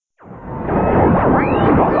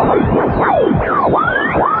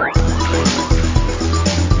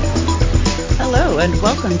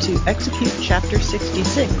to Execute Chapter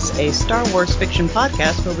 66, a Star Wars fiction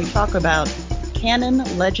podcast where we talk about canon,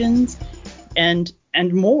 legends, and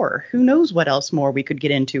more. Who knows what else more we could get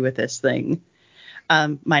into with this thing.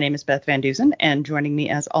 My name is Beth Van Dusen, and joining me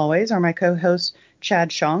as always are my co-hosts Chad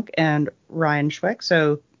Schonk and Ryan Schweck.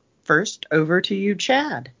 So first, over to you,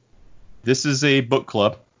 Chad. This is a book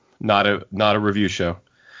club, not a review show.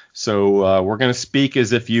 So we're going to speak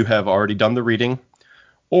as if you have already done the reading.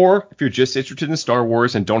 Or if you're just interested in Star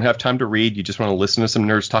Wars and don't have time to read, you just want to listen to some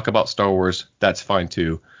nerds talk about Star Wars, that's fine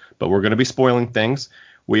too. But we're going to be spoiling things.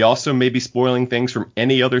 We also may be spoiling things from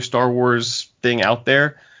any other Star Wars thing out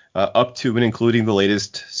there, up to and including the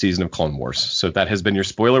latest season of Clone Wars. So that has been your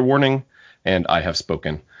spoiler warning, and I have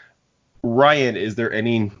spoken. Ryan, is there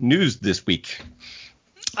any news this week?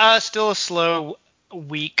 Still a slow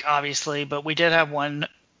week, obviously, but we did have one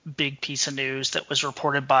big piece of news that was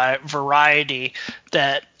reported by Variety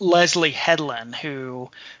that Leslie Headland,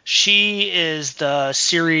 she is the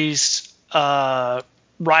series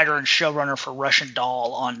writer and showrunner for Russian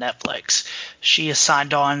Doll on Netflix. She is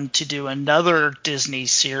signed on to do another Disney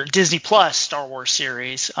Plus Star Wars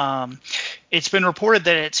series. It's been reported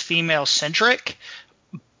that it's female centric,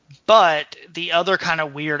 but the other kind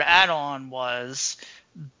of weird add-on was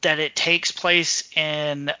that it takes place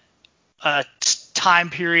in a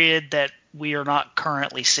time period that we are not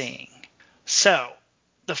currently seeing. So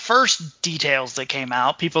the first details that came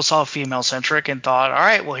out, people saw female-centric and thought, all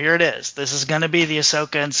right, well, here it is. This is going to be the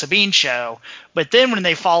Ahsoka and Sabine show. But then when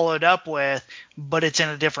they followed up with, but it's in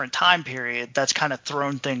a different time period, that's kind of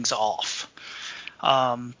thrown things off.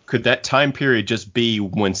 Could that time period just be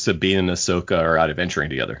when Sabine and Ahsoka are out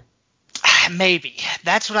adventuring together? Maybe.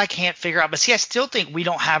 That's what I can't figure out. But see, I still think we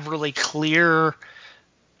don't have really clear –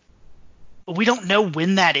 we don't know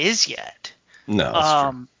when that is yet. No,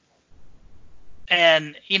 that's true.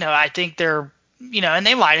 And, I think they're, and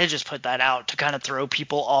they might have just put that out to kind of throw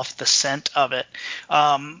people off the scent of it.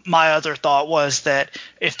 My other thought was that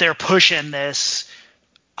if they're pushing this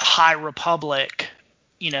High Republic,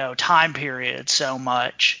 time period so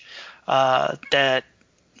much, that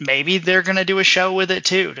maybe they're going to do a show with it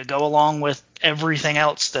too, to go along with everything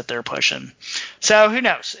else that they're pushing. So who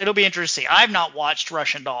knows? It'll be interesting. I've not watched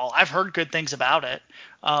Russian Doll. I've heard good things about it.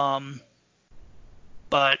 But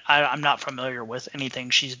I'm not familiar with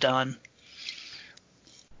anything she's done.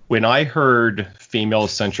 When I heard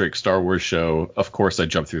female-centric Star Wars show, of course I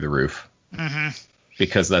jumped through the roof. Mm-hmm.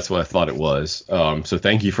 Because that's what I thought it was. So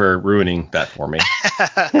thank you for ruining that for me.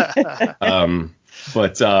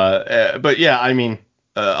 But yeah, I mean,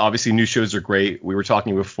 obviously new shows are great. We were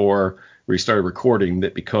talking before we started recording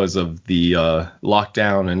that because of the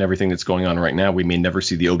lockdown and everything that's going on right now, we may never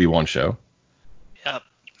see the Obi-Wan show. Yep.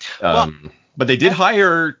 But they did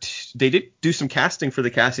they did do some casting for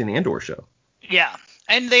the Cassian Andor show. Yeah.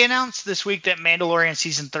 And they announced this week that Mandalorian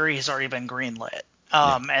Season 3 has already been greenlit.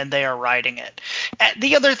 And they are writing it.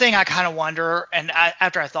 The other thing I kind of wonder, and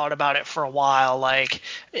after I thought about it for a while,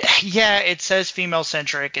 it says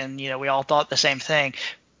female-centric, and, we all thought the same thing.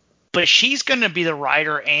 But she's going to be the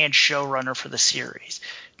writer and showrunner for the series.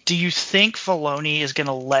 Do you think Filoni is going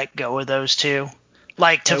to let go of those two?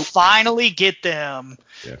 To finally get them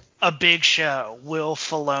a big show, will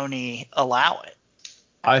Filoni allow it?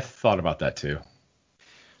 I thought about that too.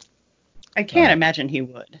 I can't imagine he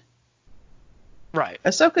would. Right.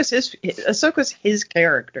 Ahsoka's his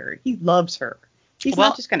character. He loves her. He's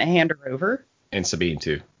not just going to hand her over. And Sabine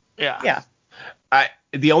too. Yeah.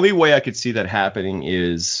 The only way I could see that happening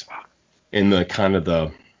is in the kind of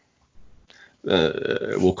the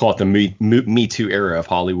we'll call it the Me Too era of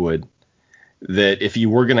Hollywood. That if you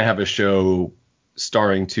were going to have a show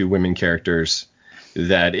starring two women characters,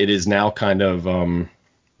 that it is now kind of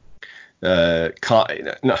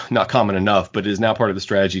not common enough, but it is now part of the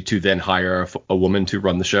strategy to then hire a woman to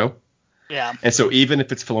run the show. Yeah. And so even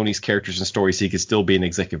if it's Filoni's characters and stories, he could still be an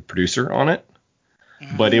executive producer on it.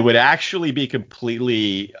 Mm-hmm. But it would actually be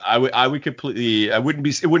completely. It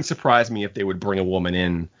wouldn't surprise me if they would bring a woman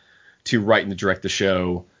in to write and direct the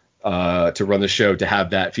show, to run the show, to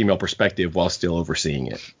have that female perspective while still overseeing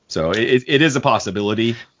it. So it is a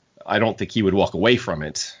possibility. I don't think he would walk away from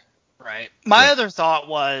it. Right. My other thought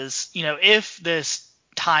was, if this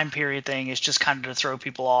time period thing is just kind of to throw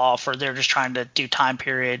people off, or they're just trying to do time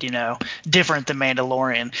period, different than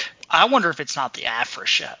Mandalorian, I wonder if it's not the Aphra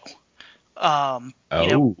show.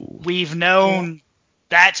 We've known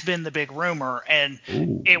that's been the big rumor, and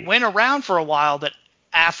it went around for a while that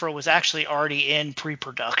Aphra was actually already in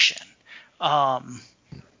pre-production.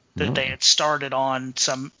 That they had started on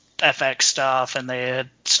some FX stuff, and they had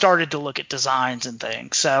started to look at designs and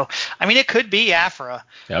things. So, I mean, it could be Aphra.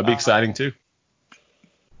 That would be exciting too.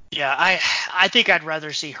 Yeah, I think I'd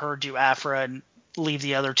rather see her do Afra and leave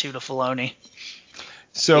the other two to Filoni.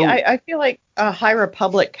 So Yeah, I feel like a High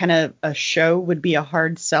Republic kind of a show would be a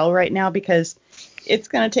hard sell right now because it's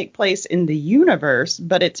going to take place in the universe,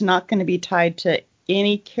 but it's not going to be tied to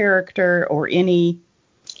any character or any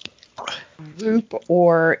group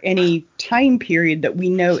or any time period that we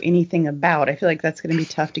know anything about. I feel like that's going to be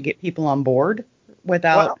tough to get people on board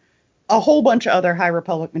without a whole bunch of other High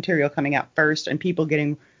Republic material coming out first and people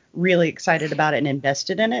getting really excited about it and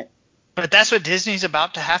invested in it. But that's what Disney's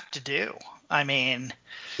about to have to do. I mean,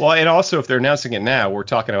 well, and also if they're announcing it now, we're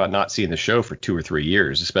talking about not seeing the show for 2 or 3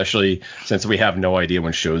 years, especially since we have no idea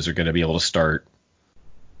when shows are going to be able to start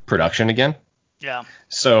production again. yeah.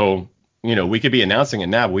 So, we could be announcing it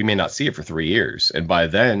now, but we may not see it for 3 years. And by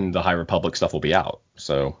then, the High Republic stuff will be out.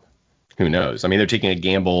 So who knows? I mean, they're taking a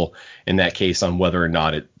gamble in that case on whether or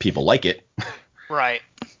not people like it. Right.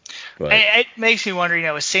 But It makes me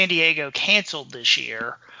wonder, with San Diego canceled this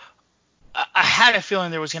year, I had a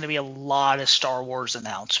feeling there was going to be a lot of Star Wars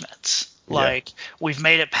announcements. Yeah. Like, we've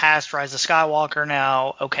made it past Rise of Skywalker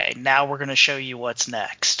now. Okay, now we're going to show you what's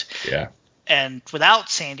next. yeah. And without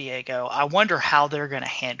San Diego, I wonder how they're going to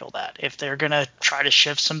handle that. If they're going to try to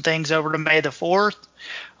shift some things over to May the 4th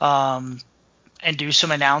and do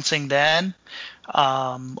some announcing then,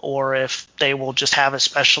 or if they will just have a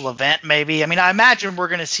special event maybe. I mean, I imagine we're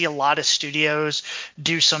going to see a lot of studios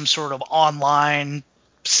do some sort of online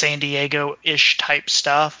San Diego-ish type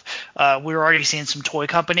stuff. We're already seeing some toy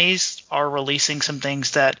companies are releasing some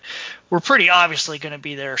things that were pretty obviously going to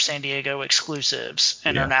be their San Diego exclusives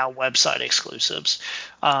and are now website exclusives.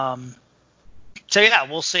 So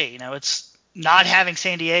yeah, we'll see. It's not having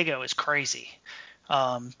San Diego is crazy,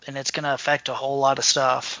 and it's going to affect a whole lot of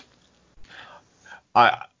stuff.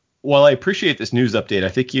 While I appreciate this news update, I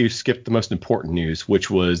think you skipped the most important news,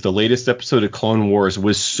 which was the latest episode of Clone Wars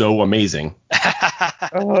was so amazing.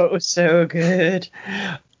 Oh, it was so good.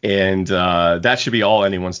 And that should be all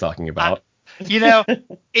anyone's talking about.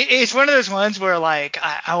 It's one of those ones where, like,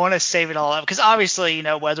 I want to save it all up because obviously,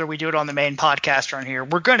 whether we do it on the main podcast or on here,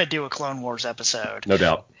 we're going to do a Clone Wars episode. No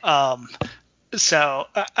doubt. So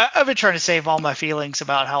I've been trying to save all my feelings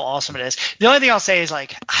about how awesome it is. The only thing I'll say is,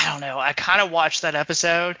 like, I don't know. I kind of watched that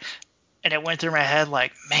episode and it went through my head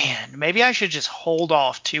like, man, maybe I should just hold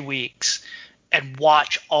off 2 weeks and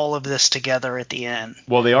watch all of this together at the end.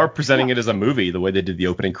 Well, they are presenting it as a movie, the way they did the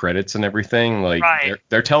opening credits and everything. Like, right.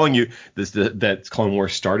 they're telling you that Clone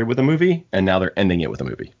Wars started with a movie and now they're ending it with a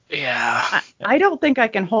movie. Yeah. I don't think I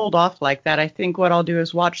can hold off like that. I think what I'll do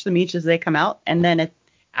is watch them each as they come out, and then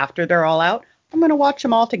after they're all out, I'm going to watch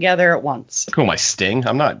them all together at once. Cool, my Sting.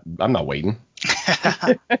 I'm not waiting.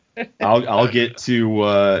 I'll get to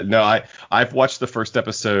I've watched the first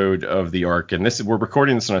episode of the arc, and we're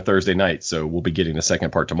recording this on a Thursday night, so we'll be getting the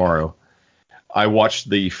second part tomorrow. I watched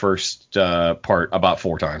the first part about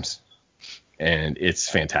 4 times, and it's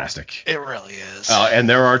fantastic. It really is. And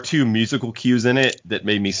there are 2 musical cues in it that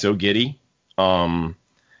made me so giddy. That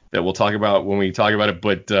we'll talk about when we talk about it,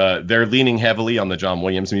 but they're leaning heavily on the John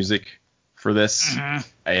Williams music for this,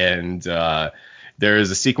 and there is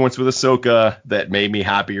a sequence with Ahsoka that made me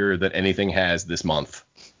happier than anything has this month,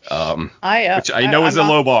 which I know is a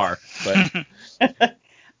low bar, but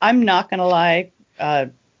I'm not gonna lie.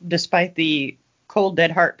 Despite the cold dead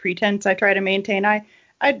heart pretense I try to maintain, I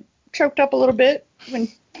choked up a little bit when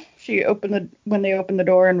they opened the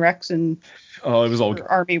door and Rex and it was all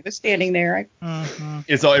her army was standing there. It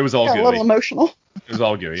was all got good. A little emotional. It was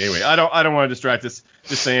all good. Anyway, I don't want to distract us.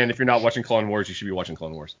 Just saying, if you're not watching Clone Wars, you should be watching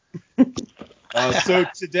Clone Wars. So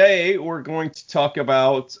today we're going to talk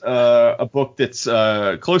about a book that's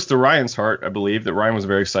close to Ryan's heart, I believe, that Ryan was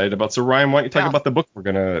very excited about. So Ryan, why don't you talk about the book we're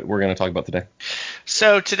gonna talk about today?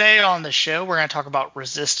 So today on the show we're going to talk about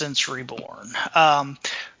Resistance Reborn.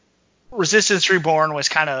 Resistance Reborn was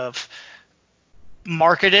kind of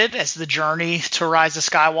marketed as the journey to Rise of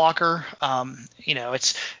Skywalker.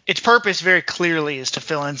 Its purpose very clearly is to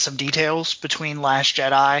fill in some details between Last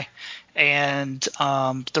Jedi and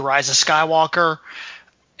the Rise of Skywalker.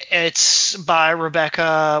 It's by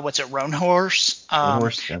Rebecca, Roanhorse.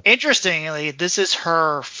 Yeah. Interestingly, this is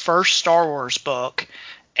her first Star Wars book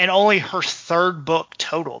and only her 3rd book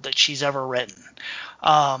total that she's ever written,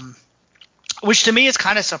 which to me is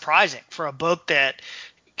kind of surprising for a book that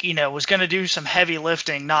was going to do some heavy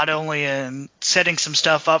lifting, not only in setting some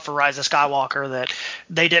stuff up for Rise of Skywalker that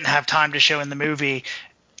they didn't have time to show in the movie.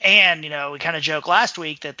 And, we kind of joked last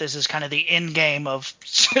week that this is kind of the end game of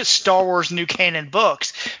Star Wars new canon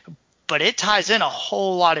books, but it ties in a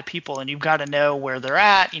whole lot of people and you've got to know where they're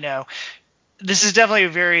at. This is definitely a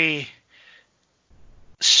very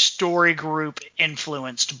story group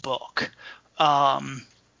influenced book. And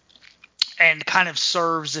kind of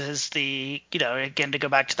serves as the, again, to go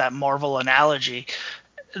back to that Marvel analogy,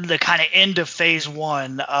 the kind of end of phase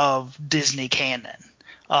one of Disney canon,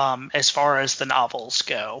 as far as the novels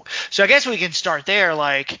go. So I guess we can start there.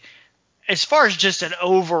 Like, as far as just an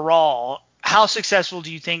overall, how successful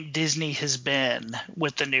do you think Disney has been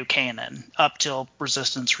with the new canon up till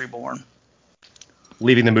Resistance Reborn?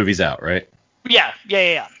 Leaving the movies out, right?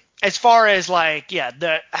 Yeah. As far as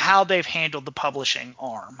how they've handled the publishing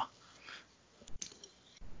arm.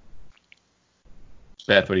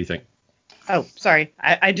 Beth, what do you think? Oh, sorry.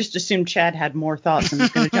 I just assumed Chad had more thoughts and was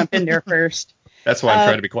going to jump in there first. That's why I'm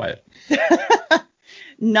trying to be quiet.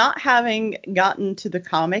 Not having gotten to the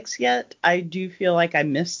comics yet, I do feel like I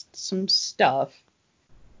missed some stuff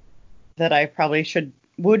that I probably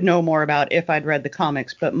would know more about if I'd read the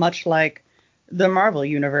comics. But much like the Marvel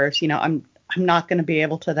universe, I'm not going to be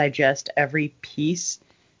able to digest every piece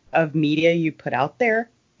of media you put out there.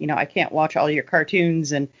 I can't watch all your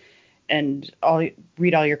cartoons and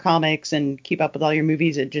read all your comics and keep up with all your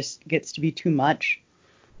movies. It just gets to be too much.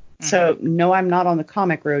 Mm-hmm. So no, I'm not on the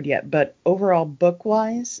comic road yet, but overall book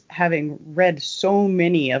wise, having read so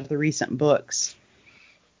many of the recent books,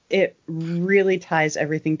 it really ties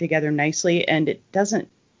everything together nicely. And it doesn't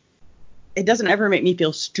ever make me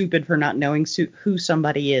feel stupid for not knowing who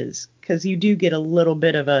somebody is. 'Cause you do get a little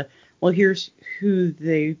bit of well, here's who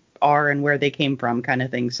they are and where they came from kind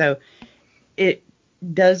of thing. So it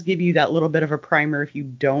does give you that little bit of a primer if you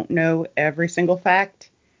don't know every single fact.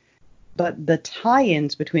 But the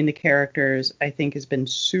tie-ins between the characters, I think, has been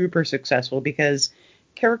super successful because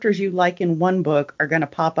characters you like in one book are going to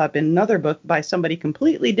pop up in another book by somebody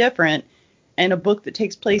completely different, and a book that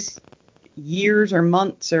takes place years or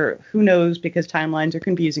months or who knows, because timelines are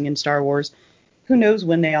confusing in Star Wars. Who knows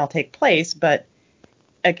when they all take place, but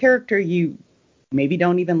a character you maybe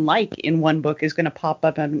don't even like in one book is going to pop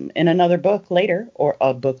up in another book later, or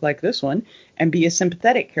a book like this one, and be a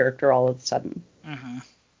sympathetic character all of a sudden. Mm-hmm.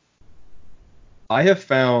 I have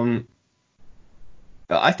found,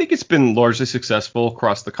 I think it's been largely successful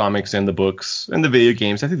across the comics and the books and the video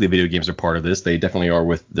games. I think the video games are part of this. They definitely are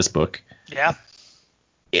with this book. Yeah.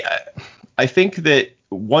 I think that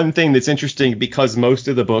one thing that's interesting, because most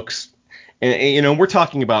of the books, and we're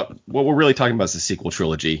talking about, what we're really talking about is the sequel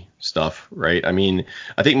trilogy stuff, right? I mean,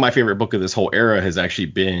 I think my favorite book of this whole era has actually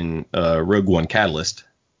been Rogue One Catalyst.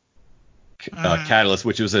 Catalyst,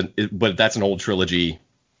 which was but that's an old trilogy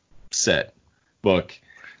set book.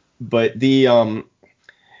 But the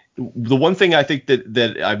one thing I think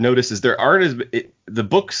that I've noticed is there aren't the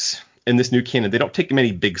books in this new canon, they don't take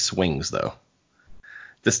many big swings though.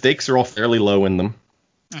 The stakes are all fairly low in them.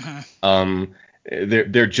 Mm-hmm.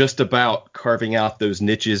 They're just about carving out those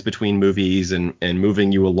niches between movies and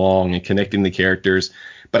moving you along and connecting the characters.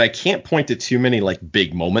 But I can't point to too many like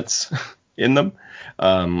big moments in them,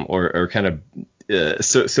 or kind of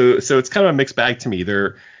so it's kind of a mixed bag to me.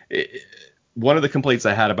 One of the complaints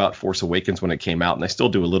I had about Force Awakens when it came out, and I still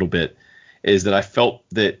do a little bit, is that I felt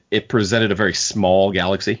that it presented a very small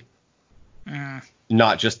galaxy.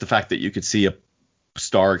 Not just the fact that you could see a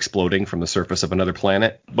star exploding from the surface of another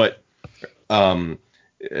planet, but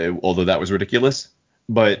although that was ridiculous,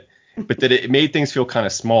 but that it made things feel kind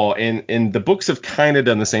of small. And the books have kind of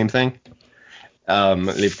done the same thing.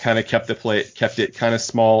 They've kind of kept it kind of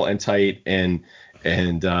small and tight,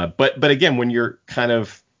 but again, when you're kind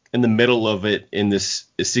of in the middle of it in this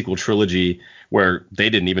sequel trilogy where they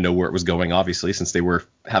didn't even know where it was going, obviously, since they were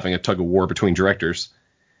having a tug of war between directors,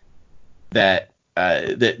 that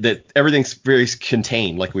everything's very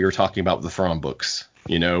contained, like we were talking about with the Thrawn books,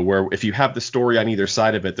 where if you have the story on either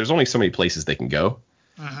side of it, there's only so many places they can go.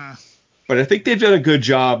 Uh-huh. But I think they've done a good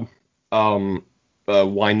job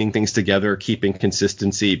winding things together, keeping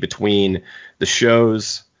consistency between the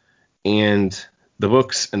shows and the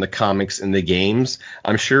books and the comics and the games.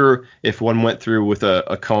 I'm sure if one went through with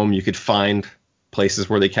a comb, you could find places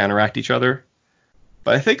where they counteract each other.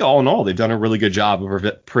 But I think all in all, they've done a really good job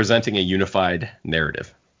of presenting a unified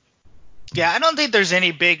narrative. Yeah, I don't think there's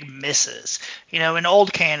any big misses. In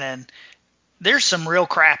old canon, there's some real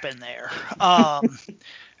crap in there.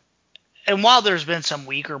 And while there's been some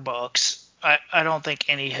weaker books, I don't think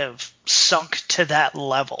any have sunk to that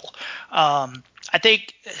level. I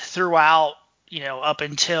think throughout, up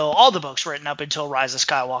until all the books written up until Rise of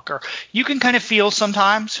Skywalker, you can kind of feel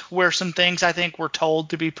sometimes where some things I think were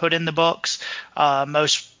told to be put in the books,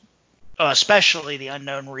 especially the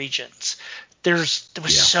unknown regions. There was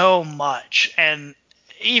so much, and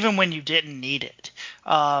even when you didn't need it.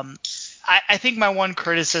 I think my one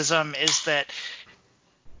criticism is that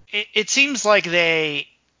it seems like they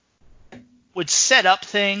would set up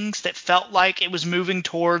things that felt like it was moving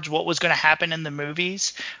towards what was going to happen in the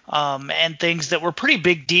movies, and things that were pretty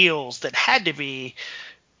big deals that had to be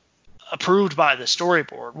approved by the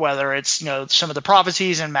storyboard, whether it's, some of the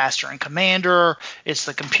prophecies in Master and Commander, it's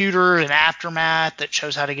the computer in Aftermath that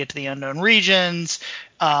shows how to get to the unknown regions,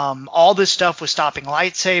 all this stuff with stopping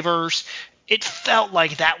lightsabers. It felt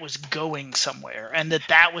like that was going somewhere, and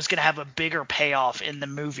that was going to have a bigger payoff in the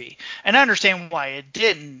movie. And I understand why it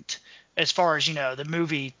didn't, as far as, the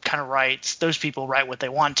movie kind of writes, those people write what they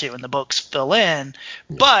want to and the books fill in.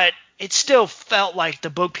 Yeah. But it still felt like the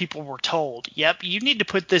book people were told, yep, you need to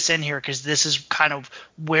put this in here because this is kind of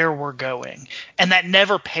where we're going. And that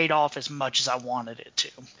never paid off as much as I wanted it to.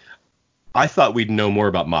 I thought we'd know more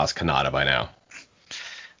about Maz Kanata by now.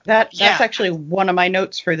 That's actually one of my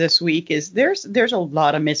notes for this week is there's a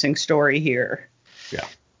lot of missing story here.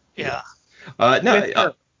 Yeah.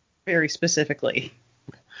 Very specifically.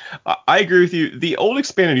 I agree with you. The old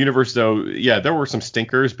expanded universe, though, there were some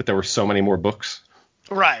stinkers, but there were so many more books.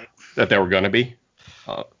 Right. That there were going to be.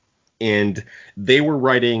 And they were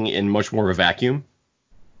writing in much more of a vacuum.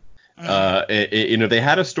 They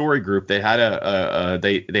had a story group. They had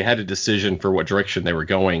they had a decision for what direction they were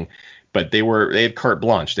going, but they had carte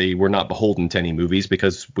blanche. They were not beholden to any movies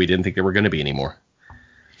because we didn't think there were going to be any more.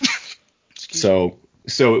 So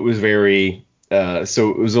it was very.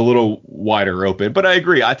 So it was a little wider open, but I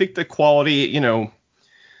agree. I think the quality,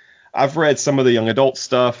 I've read some of the young adult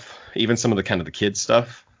stuff, even some of the kind of the kids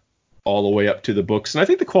stuff, all the way up to the books, and I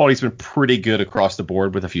think the quality's been pretty good across the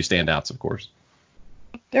board, with a few standouts, of course.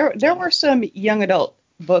 There were some young adult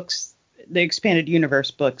books, the expanded universe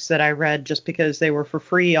books, that I read just because they were for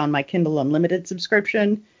free on my Kindle Unlimited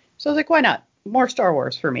subscription. So I was like, why not? More Star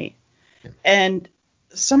Wars for me. Yeah. And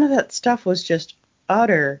some of that stuff was just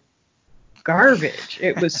utter garbage.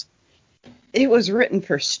 It was written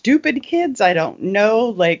for stupid kids. I don't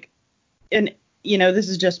know, and this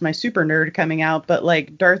is just my super nerd coming out, but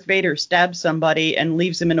Darth Vader stabs somebody and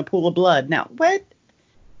leaves him in a pool of blood. Now, what?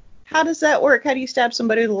 How does that work? How do you stab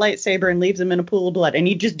somebody with a lightsaber and leaves them in a pool of blood? And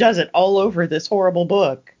he just does it all over this horrible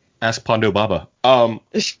book. Ask Pondo Baba.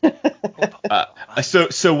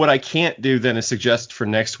 So what I can't do then is suggest for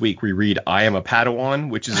next week we read I Am a Padawan,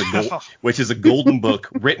 which is a golden book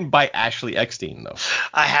written by Ashley Eckstein, though.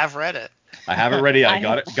 I have read it. I haven't read it. I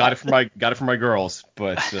got it from my girls,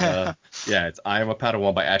 but it's I Am a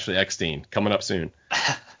Padawan by Ashley Eckstein coming up soon,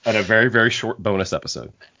 and a very, very short bonus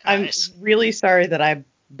episode. I'm really sorry that I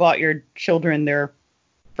bought your children their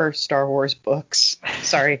first Star Wars books.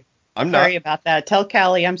 Sorry. I'm not. Sorry about that. Tell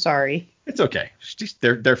Callie I'm sorry. It's okay.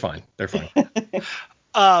 They're fine. They're fine.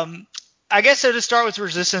 I guess so. To start with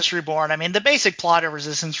Resistance Reborn, I mean, the basic plot of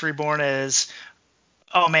Resistance Reborn is,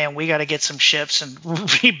 oh man, we got to get some ships and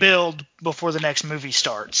rebuild before the next movie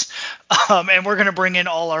starts, and we're going to bring in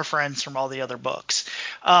all our friends from all the other books.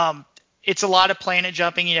 It's a lot of planet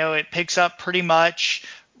jumping. It picks up pretty much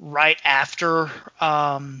right after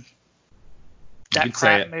that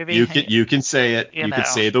crap movie. You can say it. You can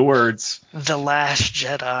say the words. The Last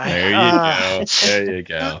Jedi. There you go. There you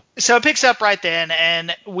go. So it picks up right then,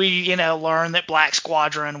 and we, learn that Black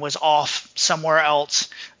Squadron was off somewhere else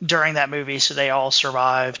during that movie, so they all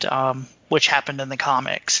survived, which happened in the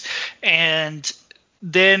comics. And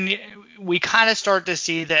then we kind of start to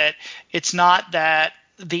see that it's not that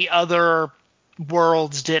the other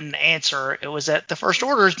worlds didn't answer. It was that the First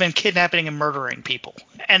Order has been kidnapping and murdering people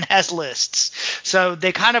and has lists. So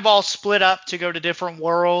they kind of all split up to go to different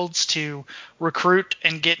worlds to recruit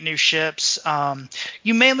and get new ships.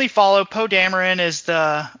 You mainly follow Poe Dameron as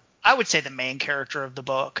I would say the main character of the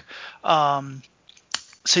book.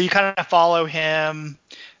 So you kind of follow him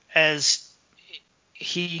as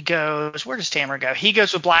he goes. Where does Dameron go? He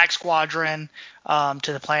goes with Black Squadron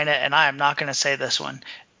to the planet, and I am not going to say this one.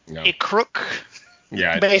 No. Ikrook.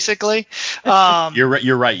 Yeah. Basically.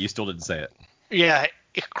 You're right. You still didn't say it. Yeah.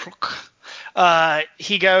 Ikrook.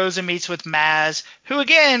 He goes and meets with Maz, who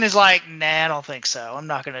again is like, nah, I don't think so. I'm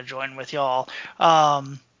not going to join with y'all.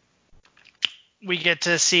 We get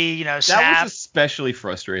to see, Snap. That was especially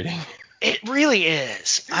frustrating. It really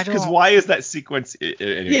is. Because why is that sequence?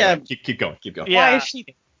 Anyway, yeah. Keep going. Yeah. Why is she?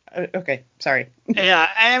 Okay. Sorry. Yeah.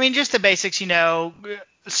 I mean, just the basics,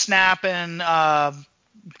 Snap and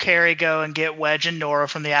Carrie go and get Wedge and Nora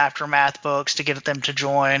from the Aftermath books to get them to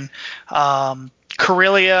join.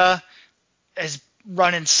 Corellia is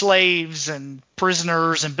running slaves and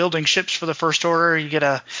prisoners and building ships for the First Order. You get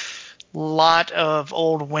a lot of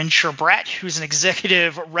old Wensher Bratt, who's an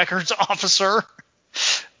executive records officer,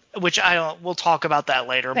 which we'll talk about that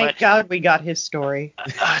later. Thank God we got his story.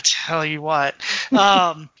 I tell you what.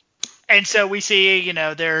 And so we see,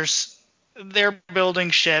 there's they're building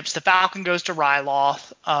ships. The Falcon goes to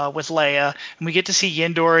Ryloth with Leia, and we get to see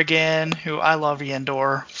Yendor again, who I love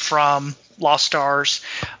Yendor from Lost Stars.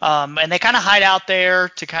 And they kind of hide out there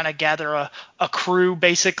to kind of gather a crew,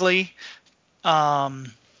 basically,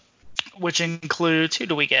 which includes, who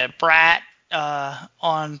do we get? Brat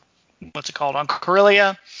on, what's it called, on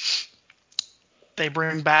Corellia. They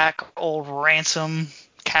bring back old Ransom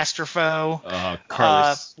Casterfo.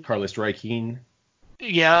 Carlos Rykeen.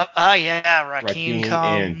 Yeah, Rakeen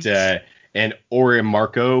comes. And Ori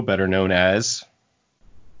Marco, better known as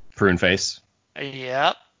Pruneface.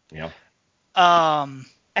 Yep. Yep.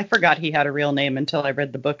 I forgot he had a real name until I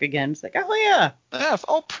read the book again. It's like, oh yeah,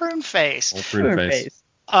 old Pruneface. Old Pruneface.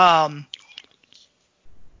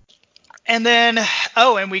 And then,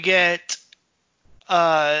 and we get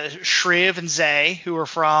Shriv and Zay, who are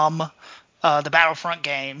from the Battlefront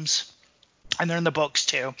games. And they're in the books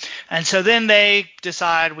too. And so then they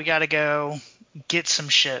decide we got to go get some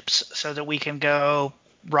ships so that we can go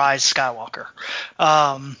rise Skywalker.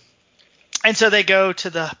 And so they go to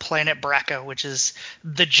the planet Braca, which is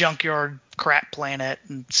the junkyard crap planet,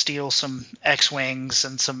 and steal some X-Wings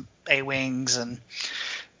and some A-Wings. And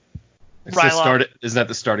isn't that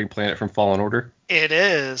the starting planet from Fallen Order? It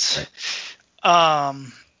is. Right.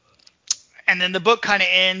 And then the book kind of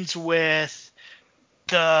ends with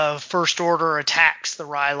the First Order attacks the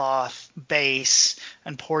Ryloth base,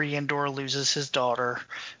 and poor Yendor loses his daughter,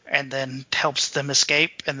 and then helps them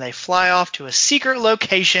escape, and they fly off to a secret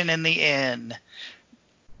location in the inn.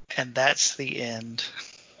 And that's the end.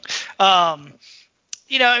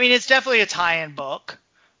 It's definitely a tie-in book,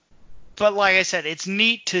 but like I said, it's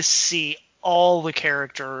neat to see all the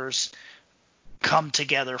characters come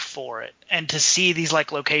together for it, and to see these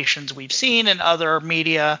like locations we've seen in other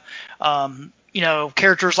media.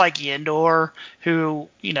 Characters like Yendor, who,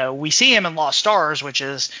 we see him in Lost Stars, which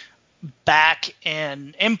is back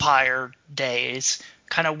in Empire days,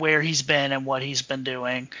 kind of where he's been and what he's been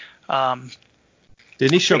doing. Didn't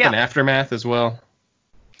he show up in Aftermath as well?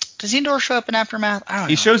 Does Yendor show up in Aftermath? I don't know.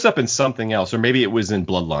 He shows up in something else, or maybe it was in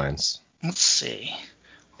Bloodlines. Let's see.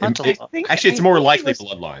 It's more likely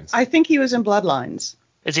Bloodlines. I think he was in Bloodlines.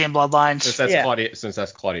 Is he in Bloodlines? Since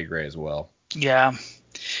that's Claudia Gray as well. Yeah.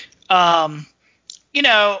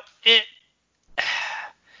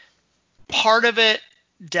 Part of it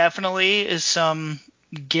definitely is some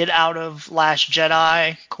get out of Last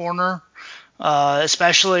Jedi corner,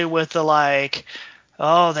 especially with the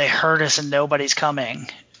they hurt us and nobody's coming.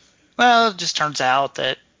 Well, it just turns out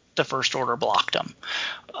that the First Order blocked them.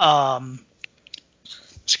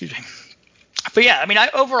 Excuse me. But yeah,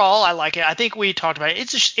 overall I like it. I think we talked about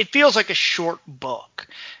it. It feels like a short book,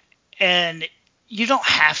 and you don't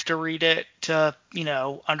have to read it to,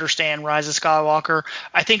 understand Rise of Skywalker.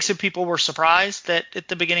 I think some people were surprised that at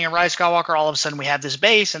the beginning of Rise of Skywalker, all of a sudden we have this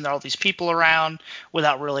base and there are all these people around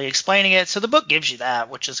without really explaining it. So the book gives you that,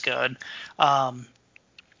 which is good.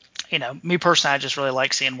 Me personally, I just really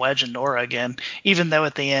like seeing Wedge and Nora again, even though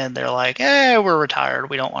at the end they're like, we're retired.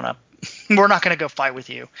 We don't want to, we're not going to go fight with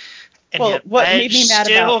you. And yet what made me mad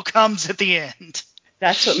still comes at the end.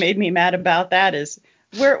 That's what made me mad about that is,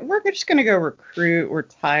 We're just going to go recruit. We're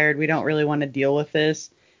tired. We don't really want to deal with this.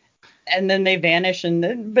 And then they vanish,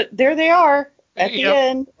 but there they are at the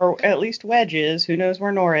end, or at least Wedge is. Who knows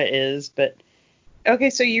where Nora is? But okay,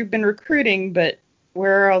 so you've been recruiting, but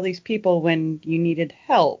where are all these people when you needed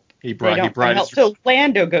help? He brought help. So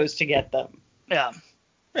Lando goes to get them. Yeah.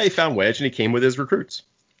 He found Wedge and he came with his recruits.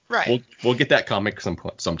 Right. We'll get that comic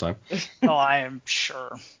sometime. Oh, I am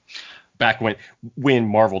sure. Back when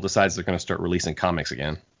Marvel decides they're going to start releasing comics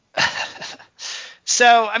again.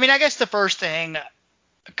 So, I guess the first thing,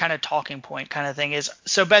 kind of talking point kind of thing is,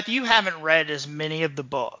 so Beth, you haven't read as many of the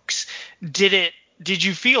books. Did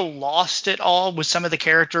you feel lost at all with some of the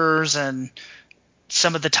characters and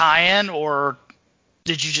some of the tie-in, or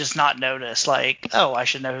did you just not notice, I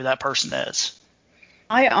should know who that person is?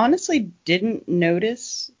 I honestly didn't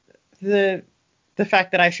notice the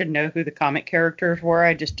fact that I should know who the comic characters were.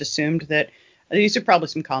 I just assumed that these are probably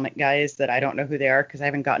some comic guys that I don't know who they are because I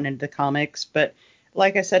haven't gotten into the comics. But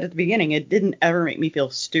like I said at the beginning, it didn't ever make me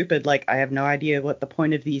feel stupid, like I have no idea what the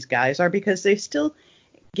point of these guys are, because they still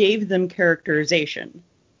gave them characterization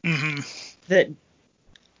that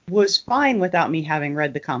was fine without me having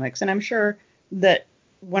read the comics. And I'm sure that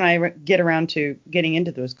when I get around to getting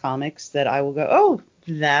into those comics that I will go, oh,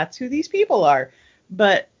 that's who these people are.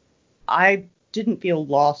 But I didn't feel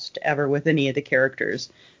lost ever with any of the characters.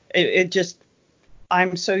 It just,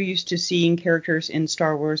 I'm so used to seeing characters in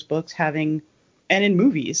Star Wars books and in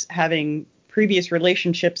movies having previous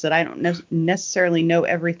relationships that I don't necessarily know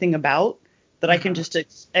everything about, that I can just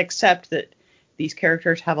accept that these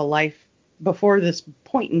characters have a life before this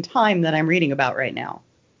point in time that I'm reading about right now.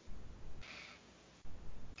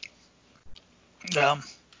 Yeah.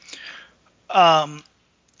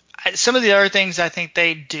 Some of the other things I think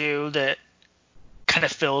they do that kind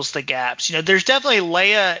of fills the gaps. There's definitely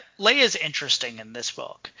Leia. Leia's interesting in this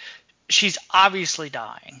book. She's obviously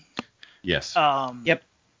dying. Yes. Yep.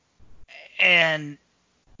 And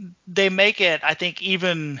they make it, I think,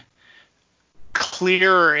 even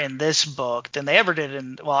clearer in this book than they ever did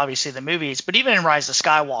in, well, obviously the movies, but even in Rise of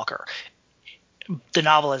Skywalker, the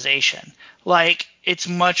novelization. Like, it's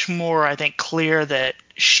much more, I think, clear that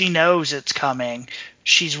she knows it's coming.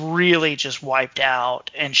 She's really just wiped out,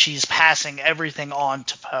 and she's passing everything on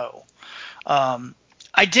to Poe.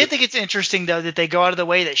 I did think it's interesting, though, that they go out of the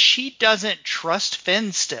way that she doesn't trust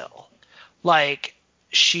Finn still. Like,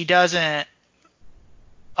 she doesn't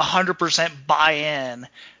 100% buy in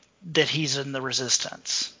that he's in the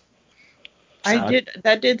Resistance. So.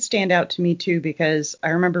 That did stand out to me, too, because I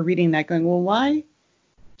remember reading that going, well, why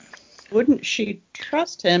wouldn't she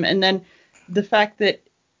trust him? And then the fact that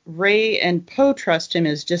Rey and Poe trust him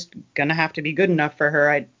is just gonna have to be good enough for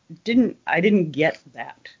her. I didn't get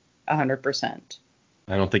that 100%.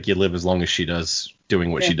 I don't think you live as long as she does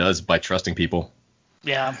doing what she does by trusting people.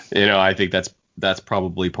 Yeah. I think that's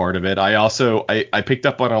probably part of it. I picked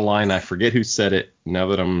up on a line, I forget who said it now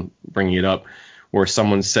that I'm bringing it up, where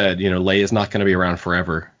someone said, Leia's not going to be around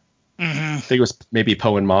forever. Mm-hmm. I think it was maybe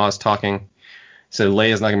Poe and Maz talking. So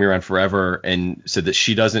Leia's not going to be around forever, and said that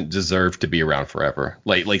she doesn't deserve to be around forever.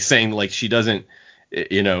 Like saying like she doesn't,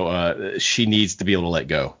 she needs to be able to let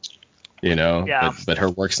go, Yeah. but her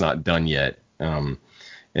work's not done yet. And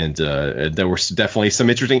there was definitely some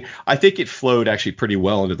interesting. I think it flowed actually pretty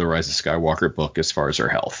well into the Rise of Skywalker book as far as her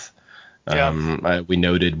health. Yeah. We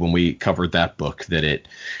noted when we covered that book that it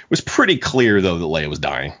was pretty clear, though, that Leia was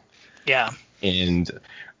dying. Yeah. And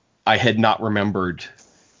I had not remembered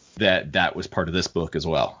that was part of this book as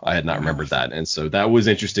well. I had not remembered that. And so that was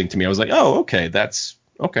interesting to me. I was like, oh, okay, that's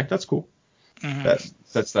cool. Mm-hmm. That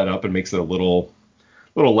sets that up and makes it a little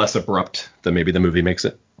less abrupt than maybe the movie makes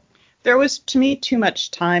it. There was, to me, too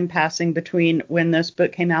much time passing between when this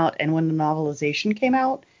book came out and when the novelization came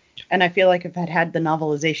out. And I feel like if I'd had the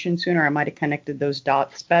novelization sooner, I might have connected those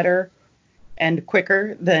dots better and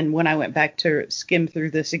quicker than when I went back to skim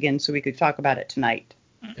through this again so we could talk about it tonight.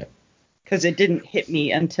 Because it didn't hit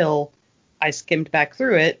me until I skimmed back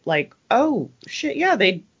through it. Like, oh, shit, yeah,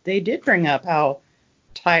 they did bring up how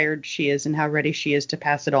tired she is and how ready she is to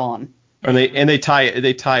pass it on. And they tie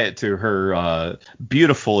it to her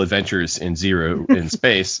beautiful adventures in Zero in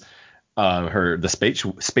space,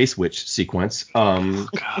 the space witch sequence.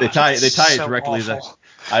 They tie it directly to that.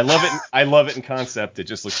 I love it in concept. It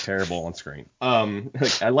just looks terrible on screen.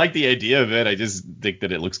 I like the idea of it. I just think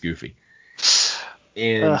that it looks goofy.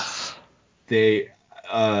 And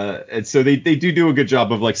so they do a good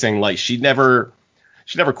job of like saying like she never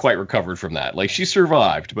quite recovered from that. Like she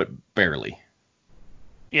survived, but barely.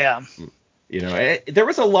 Yeah. There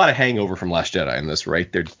was a lot of hangover from Last Jedi in this, right?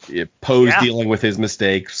 Poe's dealing with his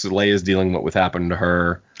mistakes. Leia's dealing with what happened to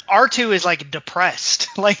her. R2 is like depressed.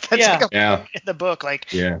 Like that's like in the book.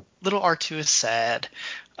 Like little R2 is sad.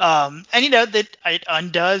 And that it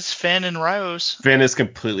undoes Finn and Rose. Finn has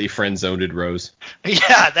completely friend-zoned Rose.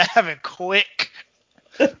 Yeah, that happened quick.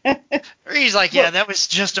 He's like, that was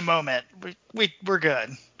just a moment. We're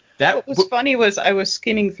good. What was funny was I was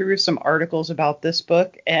skimming through some articles about this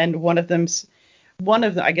book, and one of them,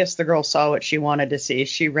 I guess the girl saw what she wanted to see.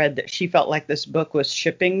 She read that she felt like this book was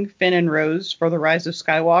shipping Finn and Rose for the Rise of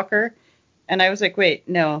Skywalker. And I was like, wait,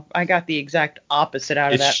 no, I got the exact opposite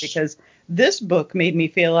out of that, because this book made me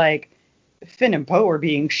feel like Finn and Poe were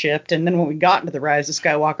being shipped. And then when we got into the Rise of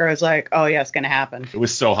Skywalker, I was like, oh yeah, it's going to happen. It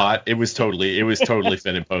was so hot. It was totally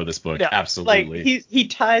Finn and Poe, this book. Yeah. Absolutely.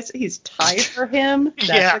 Like he's tied for him.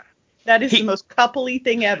 That is the most couple-y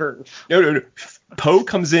thing ever. No. Poe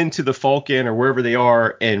comes into the Falcon or wherever they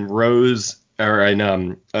are, and Rose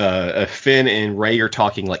Finn and Rey are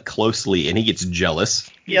talking like closely, and he gets jealous.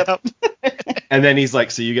 Yep. And then he's like,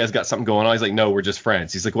 so you guys got something going on? He's like, no, we're just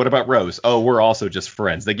friends. He's like, what about Rose? Oh, we're also just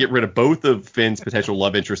friends. They get rid of both of Finn's potential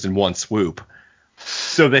love interest in one swoop,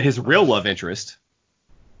 so that his real love interest,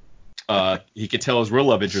 he can tell his real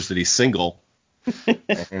love interest that he's single.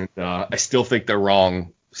 And I still think they're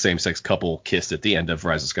wrong. Same-sex couple kissed at the end of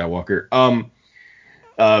Rise of Skywalker.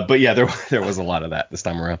 But yeah, there was a lot of that this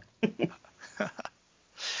time around.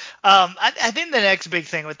 I think the next big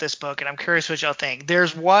thing with this book, and I'm curious what y'all think,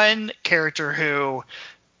 there's one character who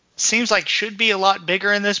seems like should be a lot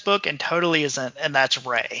bigger in this book and totally isn't, and that's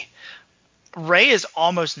Rey. Rey is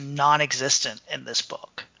almost non-existent in this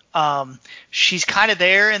book. She's kind of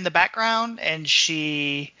there in the background, and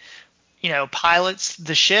she, pilots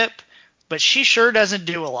the ship, but she sure doesn't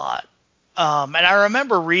do a lot. And I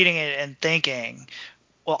remember reading it and thinking,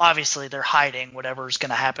 well, obviously they're hiding whatever's going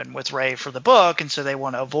to happen with Rey for the book, and so they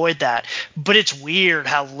want to avoid that. But it's weird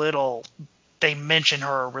how little they mention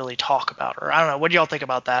her or really talk about her. I don't know. What do y'all think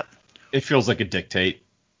about that? It feels like a dictate.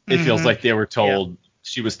 It feels like they were told,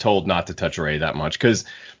 she was told not to touch Rey that much because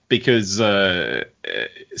since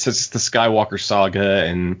it's the Skywalker saga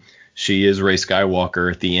and she is Rey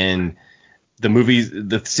Skywalker at the end,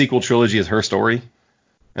 the sequel trilogy is her story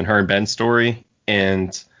and her and Ben's story.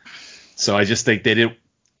 And so I just think they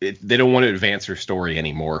don't want to advance her story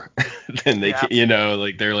anymore than they can,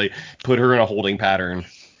 they're like, put her in a holding pattern,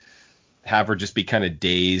 have her just be kind of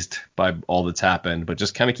dazed by all that's happened, but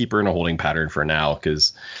just kind of keep her in a holding pattern for now,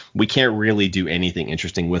 because we can't really do anything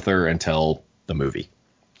interesting with her until the movie.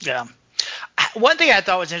 Yeah. One thing I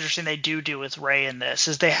thought was interesting they do with Rey in this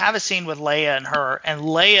is they have a scene with Leia and her, and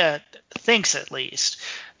Leia thinks, at least,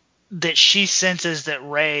 that she senses that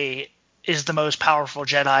Rey is the most powerful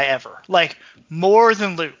Jedi ever. Like, more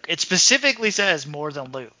than Luke. It specifically says more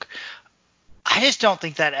than Luke. I just don't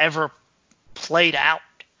think that ever played out.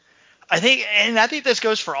 I think this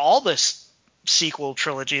goes for all this sequel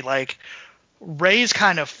trilogy. Like, Rey's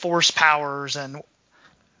kind of force powers, and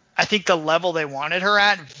I think the level they wanted her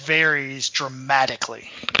at varies dramatically.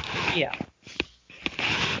 Yeah.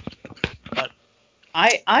 But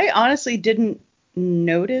I honestly didn't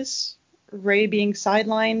notice Rey being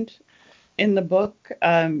sidelined in the book.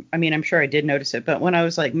 I'm sure I did notice it, but when I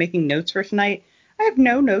was like making notes for tonight, I have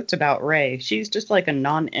no notes about Rey. She's just like a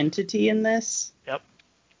non-entity in this. Yep.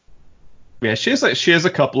 Yeah, she has a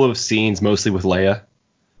couple of scenes mostly with Leia,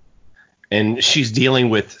 and she's dealing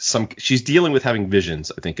with having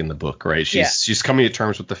visions, I think, in the book, right? She's coming to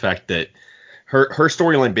terms with the fact that her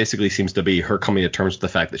storyline basically seems to be her coming to terms with the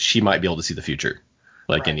fact that she might be able to see the future,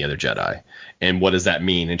 like any other Jedi. And what does that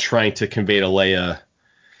mean? And trying to convey to Leia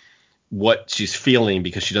what she's feeling,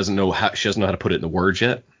 because she doesn't know how to put it in the words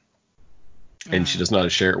yet. And she doesn't know how to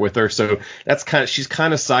share it with her. So she's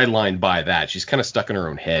kind of sidelined by that. She's kind of stuck in her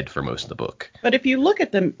own head for most of the book. But if you look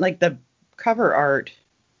at the cover art,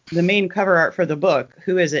 the main cover art for the book,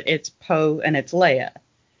 who is it? It's Poe and it's Leia.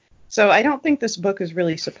 So I don't think this book is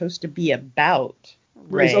really supposed to be about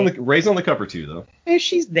Rey. Rey's on the cover too, though. Yeah,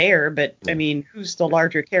 she's there, but who's the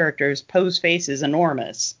larger characters? Poe's face is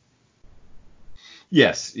enormous.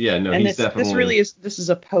 Yes. Yeah. No. And he's definitely. This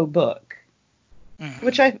is a Poe book.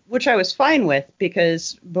 Which I was fine with,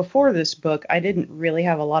 because before this book I didn't really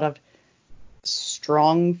have a lot of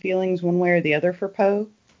strong feelings one way or the other for Poe.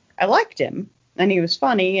 I liked him, and he was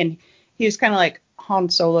funny, and he was kind of like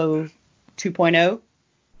Han Solo 2.0,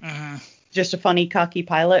 just a funny, cocky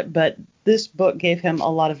pilot. But this book gave him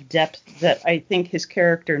a lot of depth that I think his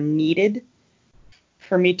character needed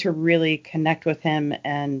for me to really connect with him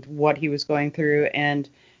and what he was going through, and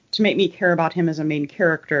to make me care about him as a main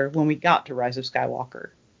character when we got to Rise of Skywalker.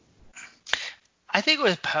 I think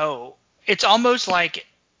with Poe, it's almost like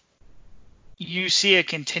you see a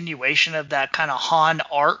continuation of that kind of Han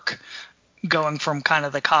arc, going from kind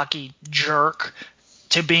of the cocky jerk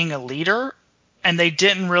to being a leader. And they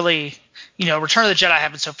didn't really, Return of the Jedi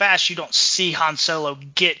happened so fast, you don't see Han Solo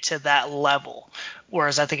get to that level.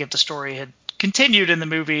 Whereas I think if the story had continued in the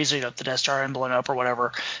movies, if the Death Star had blown up or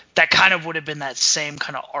whatever, that kind of would have been that same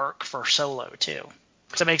kind of arc for Solo too.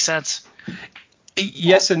 Does that make sense?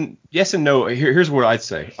 Yes and no. Here's what I'd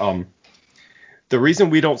say. The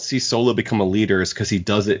reason we don't see Solo become a leader is because he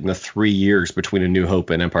does it in the 3 years between A New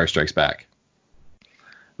Hope and Empire Strikes Back.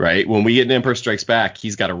 Right? When we get in Empire Strikes Back,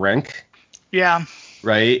 he's got a rank. Yeah.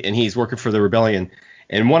 Right? And he's working for the rebellion.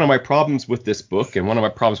 And one of my problems with this book, and one of my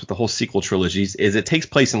problems with the whole sequel trilogies, is it takes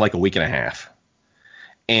place in like a week and a half.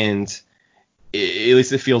 And at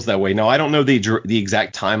least it feels that way. Now, I don't know the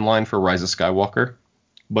exact timeline for Rise of Skywalker,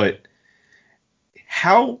 but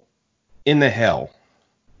how in the hell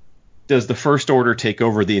does the First Order take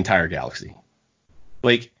over the entire galaxy?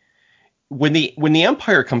 Like, when the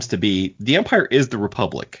Empire comes to be, the Empire is the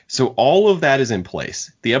Republic. So all of that is in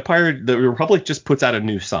place. The Republic just puts out a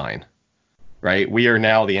new sign. Right, we are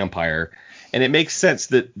now the Empire, and it makes sense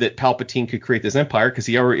that Palpatine could create this empire because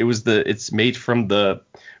it's made from the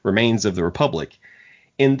remains of the Republic.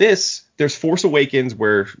 In this, there's Force Awakens,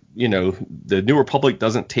 where the New Republic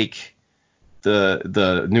doesn't take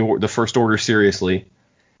the First Order seriously.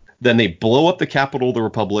 Then they blow up the capital of the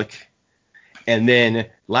Republic, and then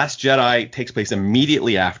Last Jedi takes place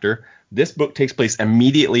immediately after. This book takes place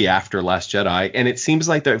immediately after Last Jedi, and it seems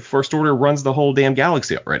like the First Order runs the whole damn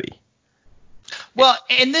galaxy already. Well,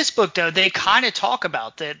 in this book, though, they kind of talk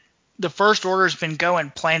about that the First Order's been going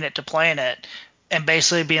planet to planet and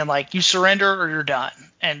basically being like, you surrender or you're done.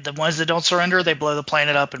 And the ones that don't surrender, they blow the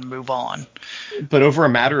planet up and move on. But over a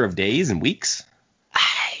matter of days and weeks?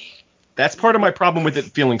 That's part of my problem with it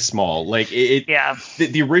feeling small. Like Yeah.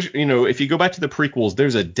 The original, if you go back to the prequels,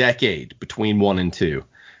 there's a decade between 1 and 2.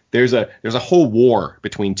 There's a whole war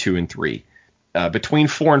between 2 and 3. Between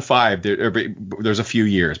 4 and 5, there's a few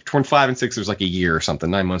years. Between 5 and 6, there's like a year or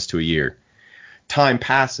something, 9 months to a year. Time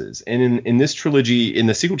passes, and in this trilogy, in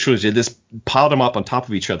the sequel trilogy, this piled them up on top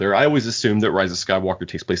of each other. I always assumed that Rise of Skywalker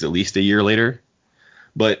takes place at least a year later,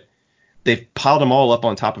 but they've piled them all up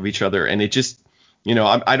on top of each other, and it just,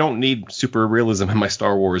 I don't need super realism in my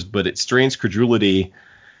Star Wars, but it strains credulity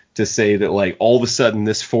to say that, like, all of a sudden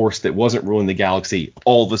this force that wasn't ruling the galaxy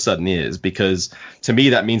all of a sudden is, because to me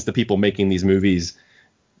that means the people making these movies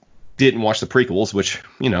didn't watch the prequels, which,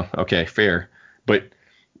 okay, fair, but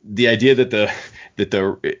the idea that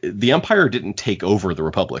the Empire didn't take over the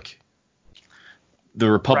Republic. The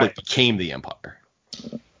Republic became the Empire.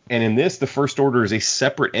 And in this, the First Order is a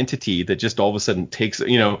separate entity that just all of a sudden takes,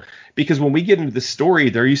 because when we get into the story,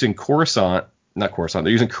 they're using they're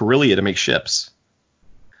using Corellia to make ships.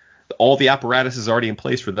 All the apparatus is already in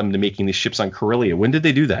place for them to making these ships on Corellia. When did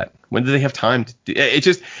they do that? When did they have time to do it?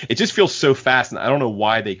 It just feels so fast, and I don't know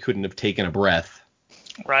why they couldn't have taken a breath.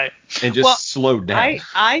 Right. And just slowed down.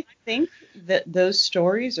 I think that those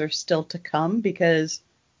stories are still to come because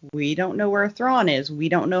we don't know where Thrawn is. We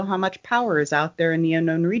don't know how much power is out there in the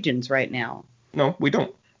unknown regions right now. No, we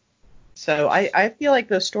don't. So I feel like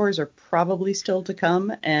those stories are probably still to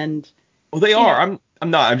come, and well, they are.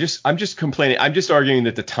 I'm not. I'm just complaining. I'm just arguing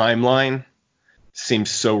that the timeline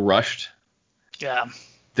seems so rushed. Yeah.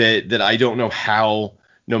 That I don't know how.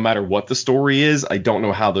 No matter what the story is, I don't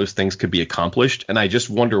know how those things could be accomplished, and I just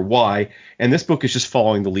wonder why. And this book is just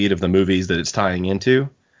following the lead of the movies that it's tying into.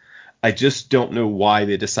 I just don't know why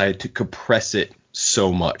they decided to compress it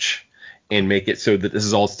so much and make it so that this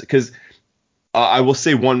is all, because I will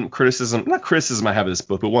say one not criticism I have of this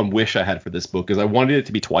book, but one wish I had for this book is I wanted it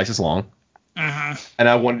to be twice as long, and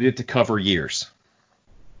I wanted it to cover years.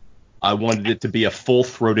 I wanted it to be a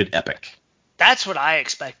full-throated epic. That's what I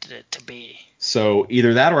expected it to be. So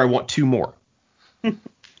either that or I want 2 more that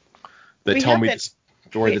tell me the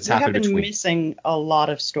story that's happened between. We have been missing a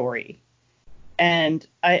lot of story. And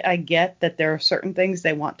I get that there are certain things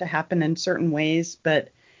they want to happen in certain ways, but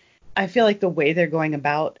I feel like the way they're going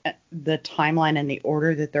about the timeline and the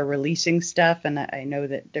order that they're releasing stuff, and I know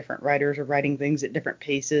that different writers are writing things at different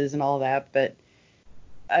paces and all that, but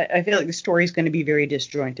I feel like the story is going to be very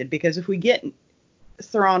disjointed, because if we get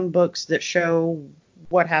Thrawn books that show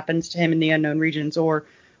what happens to him in the unknown regions, or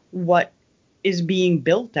what is being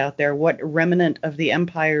built out there, what remnant of the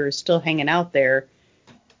Empire is still hanging out there,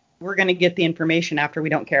 we're going to get the information after we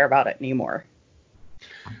don't care about it anymore.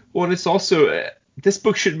 Well, and it's also, this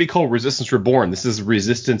book shouldn't be called Resistance Reborn. This is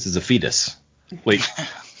Resistance as a Fetus. Like,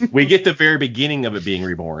 we get the very beginning of it being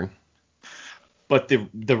reborn, but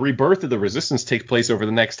the rebirth of the Resistance takes place over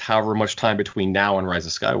the next however much time between now and Rise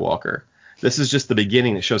of Skywalker. This is just the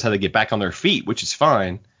beginning that shows how they get back on their feet, which is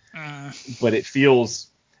fine. But it feels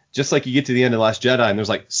just like you get to the end of The Last Jedi and there's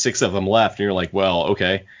like 6 of them left, and you're like, well,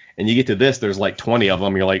 okay. And you get to this, there's like 20 of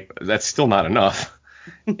them. You're like, that's still not enough.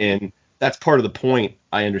 And that's part of the point.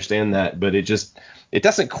 I understand that, but it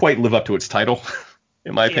doesn't quite live up to its title,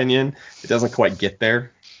 in my opinion. It doesn't quite get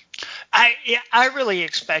there. I really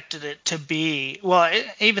expected it to be,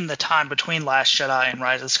 even the time between Last Jedi and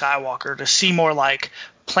Rise of Skywalker, to see more like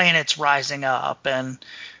planets rising up and,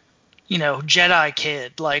 Jedi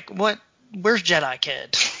Kid. Like, where's Jedi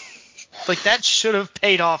Kid? Like, that should have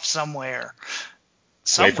paid off somewhere.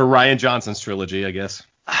 Wait for Rian Johnson's trilogy, I guess.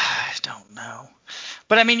 I don't know.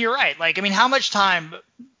 But, I mean, you're right. Like, I mean, how much time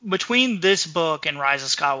between this book and Rise of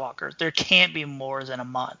Skywalker? There can't be more than a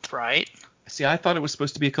month, right? See, I thought it was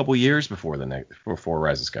supposed to be a couple years before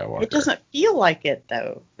Rise of Skywalker. It doesn't feel like it,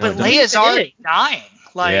 though. But Leia's already dying.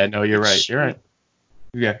 Like, yeah, no, you're right. You're right.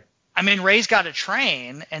 Yeah. I mean, Rey's got to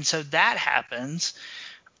train, and so that happens.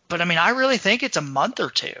 But, I mean, I really think it's a month or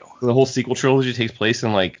 2. The whole sequel trilogy takes place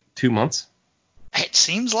in, like, 2 months? It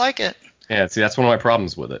seems like it. Yeah, see, that's one of my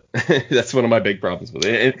problems with it. That's one of my big problems with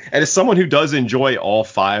it. And as someone who does enjoy all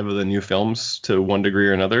 5 of the new films to one degree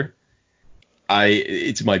or another,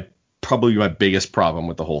 it's probably my biggest problem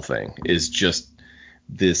with the whole thing is just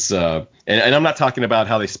this. And I'm not talking about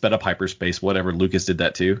how they sped up hyperspace, whatever. Lucas did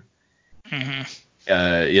that too.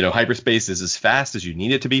 Hyperspace is as fast as you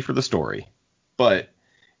need it to be for the story. But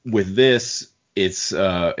with this,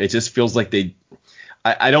 it just feels like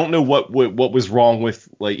I don't know what was wrong with,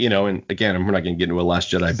 like, and again, we're not going to get into a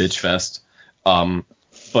Last Jedi bitch fest.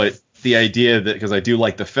 But the idea that, because I do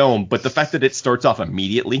like the film, but the fact that it starts off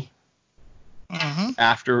immediately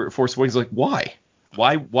after Force Awakens, like, why?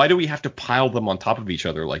 Why do we have to pile them on top of each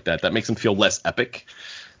other like that? That makes them feel less epic.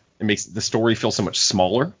 It makes the story feel so much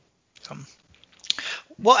smaller.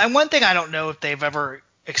 Well, and one thing I don't know if they've ever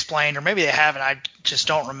explained, or maybe they haven't, I just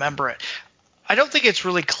don't remember it. I don't think it's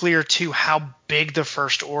really clear, too, how big the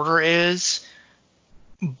First Order is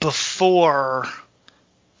before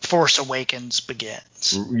Force Awakens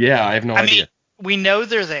begins. Yeah, I have no idea. I mean, we know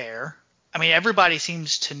they're there. I mean, everybody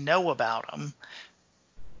seems to know about them.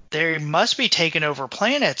 They must be taking over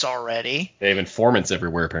planets already. They have informants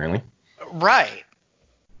everywhere, apparently. Right.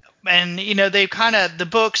 And, they've kind of, the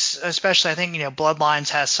books, especially, I think, Bloodlines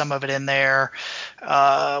has some of it in there,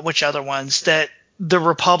 which other ones, that the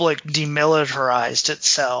Republic demilitarized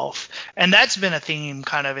itself. And that's been a theme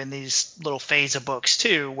kind of in these little phase of books,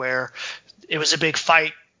 too, where it was a big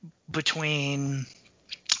fight between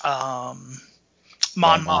Mon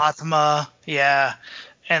Mothma,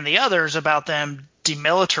 and the others about them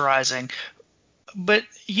demilitarizing. But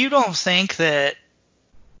you don't think that,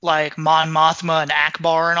 like, Mon Mothma and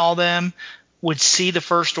Akbar and all them would see the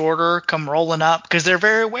First Order come rolling up, because they're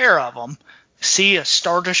very aware of them, see a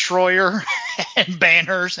Star Destroyer and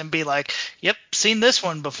banners and be like, yep, seen this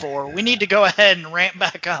one before. We need to go ahead and ramp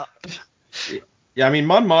back up. Yeah, I mean,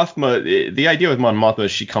 Mon Mothma, the idea with Mon Mothma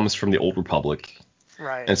is she comes from the Old Republic.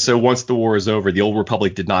 Right. And so once the war is over, the Old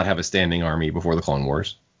Republic did not have a standing army before the Clone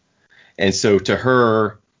Wars. And so to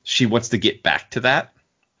her, she wants to get back to that,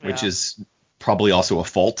 which is probably also a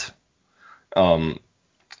fault.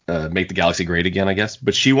 Make the galaxy great again, I guess.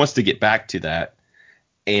 But she wants to get back to that.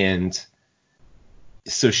 And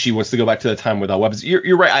so she wants to go back to the time without weapons.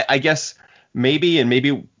 You're right. I guess maybe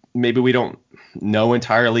we don't know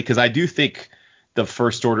entirely, because I do think the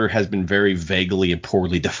First Order has been very vaguely and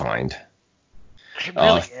poorly defined. It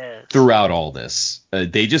really is. Throughout all this.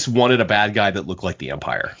 They just wanted a bad guy that looked like the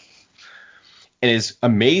Empire. And it's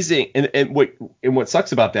amazing. And what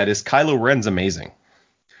sucks about that is Kylo Ren's amazing.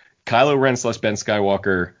 Kylo Ren / Ben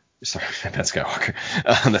Skywalker. Sorry, Ben Skywalker.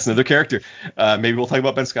 That's another character. Maybe we'll talk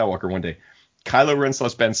about Ben Skywalker one day. Kylo Ren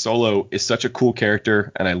 / Ben Solo is such a cool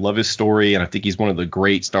character, and I love his story, and I think he's one of the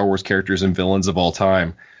great Star Wars characters and villains of all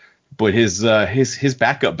time. But his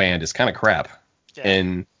backup band is kind of crap. Yeah.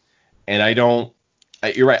 And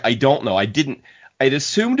you're right. I don't know. I'd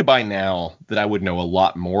assumed by now that I would know a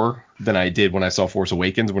lot more than I did when I saw Force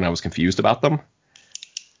Awakens, when I was confused about them.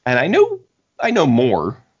 And I know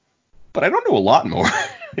more, but I don't know a lot more.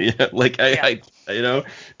 I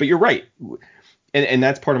but you're right. And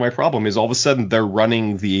that's part of my problem, is all of a sudden they're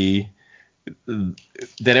running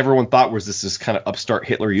that everyone thought was this kind of upstart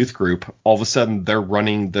Hitler Youth group. All of a sudden they're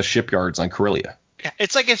running the shipyards on Corellia. Yeah,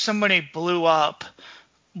 it's like if somebody blew up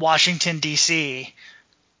Washington, D.C.,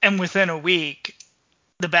 and within a week,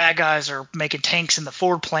 the bad guys are making tanks in the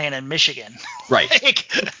Ford plant in Michigan. Right.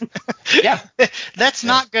 Yeah. That's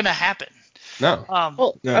not going to happen. No.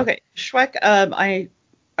 No. Okay. Schweck, I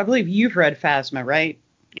believe you've read Phasma, right?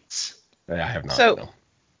 Yes. I have not. So, no.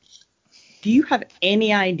 Do you have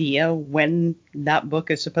any idea when that book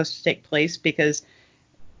is supposed to take place? Because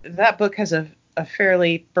that book has a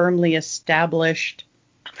fairly firmly established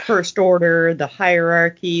First Order, the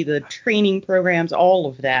hierarchy, the training programs, all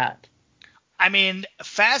of that. I mean,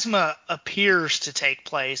 Phasma appears to take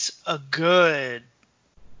place a good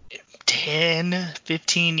 10,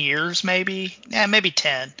 15 years maybe. Yeah, maybe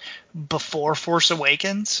 10 before Force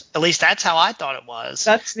Awakens. At least that's how I thought it was.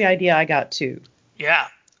 That's the idea I got too. Yeah.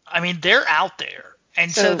 I mean, they're out there.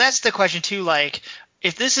 And so that's the question too, like,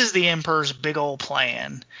 if this is the Emperor's big old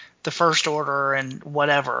plan, the First Order and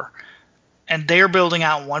whatever, and they're building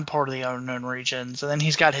out one part of the unknown regions, and then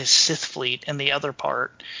he's got his Sith fleet in the other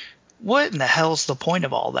part, what in the hell's the point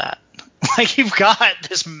of all that? Like, you've got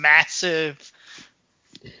this massive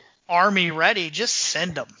army ready, just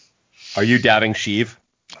send them. Are you doubting Sheev?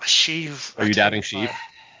 Sheev. Are you doubting Sheev?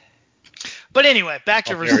 But anyway, back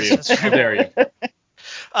to Resistance. How dare you?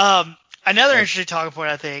 Another interesting talking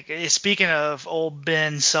point, I think, is speaking of old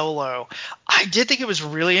Ben Solo. I did think it was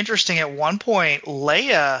really interesting at one point.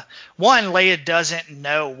 Leia doesn't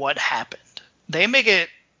know what happened. They make it,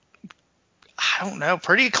 I don't know,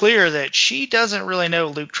 pretty clear that she doesn't really know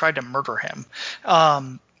Luke tried to murder him.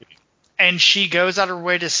 And she goes out of her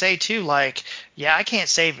way to say, too, like, yeah, I can't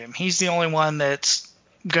save him. He's the only one that's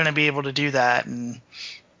going to be able to do that, and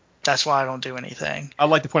that's why I don't do anything.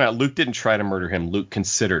 I'd like to point out, Luke didn't try to murder him. Luke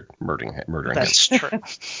considered murdering him. That's true.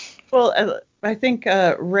 Well, I think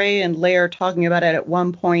Rey and Leia are talking about it at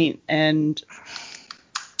one point, and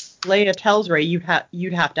Leia tells Rey, you'd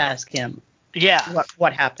have to ask him Yeah.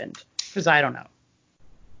 what happened, because I don't know.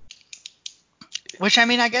 Which, I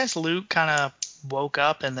mean, I guess Luke kind of woke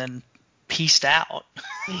up and then peaced out.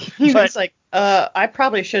 He was like, I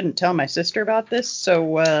probably shouldn't tell my sister about this,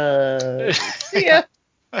 so see ya.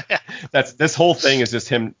 This whole thing is just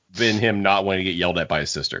him not wanting to get yelled at by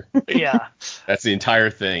his sister. Yeah. That's the entire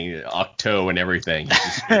thing, Octo and everything.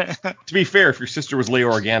 To be fair, if your sister was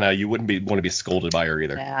Leia Organa, you wouldn't want to be scolded by her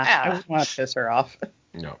either. Yeah, I wouldn't want to piss her off.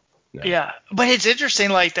 No. Yeah, but it's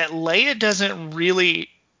interesting, like, that Leia doesn't really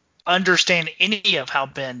understand any of how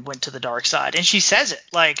Ben went to the dark side, and she says it.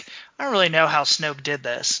 Like, I don't really know how Snoke did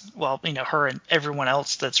this. Well, her and everyone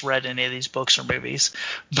else that's read any of these books or movies,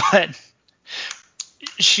 but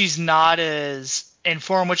she's not as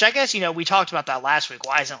informed, which I guess, we talked about that last week.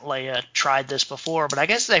 Why hasn't Leia tried this before? But I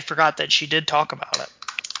guess they forgot that she did talk about it.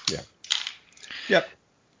 Yeah. Yep.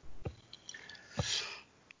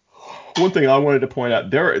 One thing I wanted to point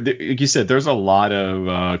out, like you said, there's a lot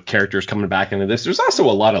of characters coming back into this. There's also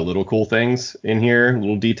a lot of little cool things in here,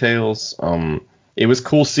 little details. It was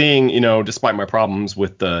cool seeing, despite my problems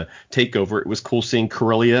with the takeover, it was cool seeing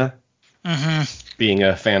Corellia. Being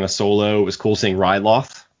a fan of Solo, it was cool seeing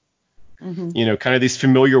Ryloth. Kind of these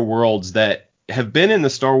familiar worlds that have been in the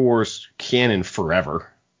Star Wars canon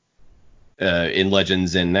forever, in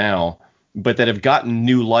Legends and now, but that have gotten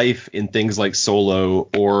new life in things like Solo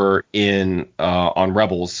or in on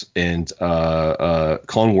Rebels and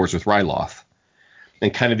Clone Wars with Ryloth,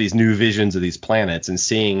 and kind of these new visions of these planets and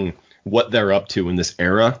seeing what they're up to in this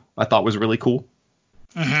era, I thought was really cool.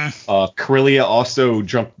 Corellia also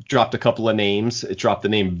dropped a couple of names. It dropped the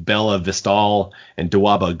name Bella Vistal and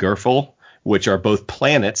Dawaba Gurful, which are both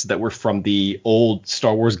planets that were from the old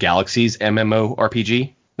Star Wars Galaxies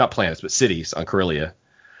MMORPG. Not planets, but cities on Corellia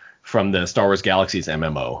from the Star Wars Galaxies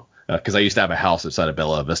MMO. Because I used to have a house outside of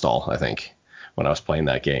Bella Vistal, I think, when I was playing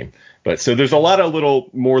that game. But so there's a lot of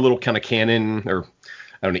little kind of canon or,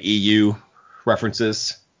 I don't know, EU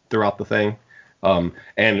references throughout the thing.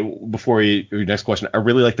 And before your next question, I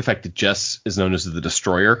really like the fact that Jess is known as the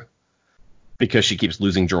Destroyer because she keeps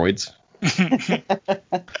losing droids.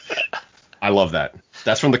 I love that.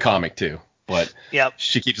 That's from the comic too. But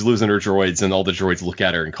she keeps losing her droids, and all the droids look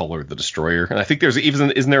at her and call her the Destroyer. And I think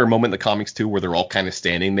isn't there a moment in the comics too where they're all kind of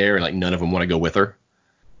standing there and like none of them want to go with her?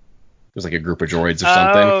 There's like a group of droids or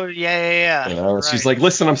something. Oh, yeah. Right. She's like,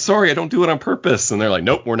 listen, I'm sorry, I don't do it on purpose. And they're like,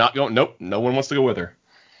 nope, we're not going. Nope, no one wants to go with her.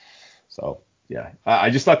 So. Yeah,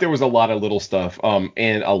 I just thought there was a lot of little stuff,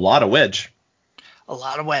 and a lot of Wedge.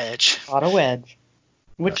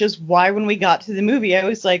 Which is why when we got to the movie, I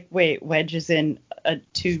was like, wait, Wedge is in a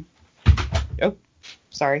 2... Oh,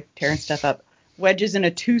 sorry, tearing stuff up. Wedge is in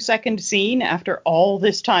a 2-second scene after all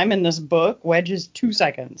this time in this book. Wedge is 2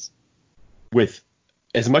 seconds. With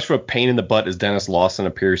as much of a pain in the butt as Dennis Lawson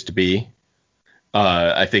appears to be,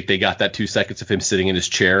 I think they got that 2 seconds of him sitting in his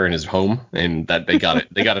chair in his home, and that they got it.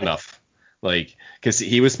 They got enough. Like, because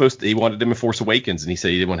he wanted him in Force Awakens, and he said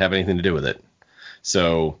he didn't want to have anything to do with it.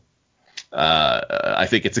 So I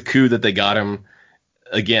think it's a coup that they got him.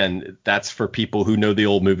 Again, that's for people who know the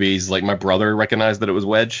old movies. Like, my brother recognized that it was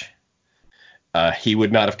Wedge. He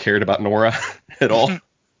would not have cared about Nora at all.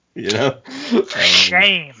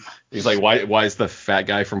 Shame. He's like, why is the fat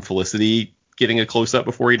guy from Felicity getting a close-up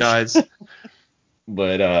before he dies?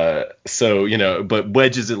 But but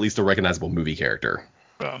Wedge is at least a recognizable movie character.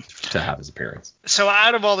 To have his appearance. So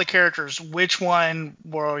out of all the characters, which one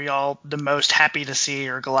were y'all the most happy to see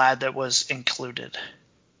or glad that was included?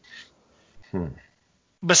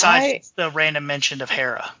 Besides the random mention of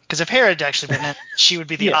Hera. Because if Hera had actually been in, she would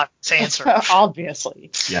be the obvious answer.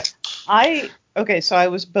 Obviously. Yeah. So I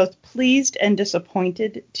was both pleased and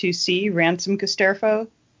disappointed to see Ransom Casterfo,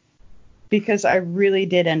 because I really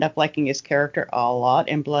did end up liking his character a lot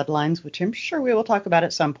in Bloodlines, which I'm sure we will talk about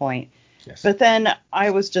at some point. Yes. But then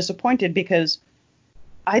I was disappointed because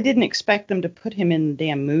I didn't expect them to put him in the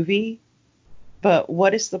damn movie. But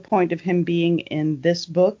what is the point of him being in this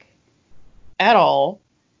book at all?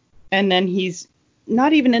 And then he's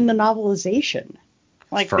not even in the novelization.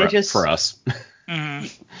 Like, for us.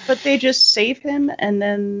 But they just save him, and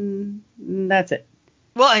then that's it.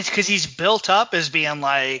 Well, it's because he's built up as being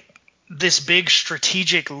like this big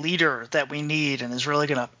strategic leader that we need, and is really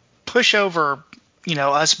going to push over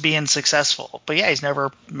us being successful. But yeah, he's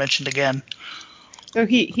never mentioned again. So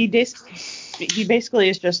he basically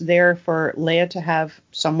is just there for Leia to have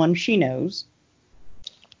someone she knows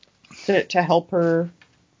to help her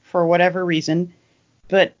for whatever reason,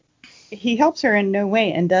 but he helps her in no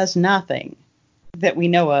way and does nothing that we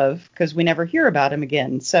know of, because we never hear about him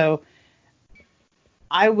again. So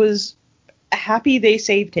I was happy they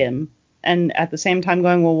saved him, and at the same time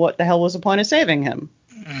going, well, what the hell was the point of saving him?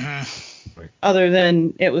 Mm-hmm. Other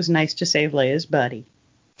than it was nice to save Leia's buddy.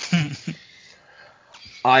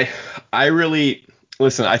 I really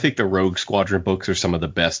listen. I think the Rogue Squadron books are some of the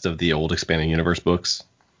best of the old expanding universe books.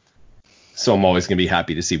 So I'm always gonna be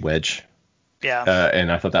happy to see Wedge. Yeah.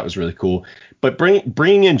 And I thought that was really cool. But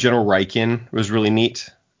bringing in General Riken was really neat.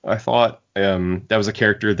 I thought that was a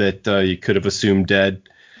character that you could have assumed dead.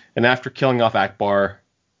 And after killing off Akbar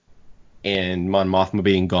and Mon Mothma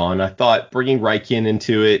being gone, I thought bringing Riken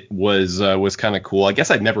into it was kind of cool. I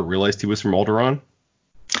guess I'd never realized he was from Alderaan.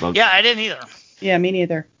 Yeah, I didn't either. Yeah, me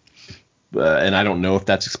neither. And I don't know if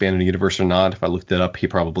that's expanded universe or not. If I looked it up, he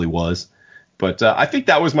probably was. But I think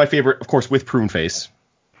that was my favorite, of course, with Pruneface,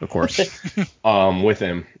 of course, with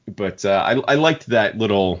him. But I liked that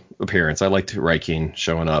little appearance. I liked Riken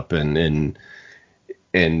showing up and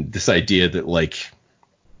this idea that, like,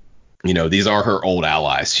 you know, these are her old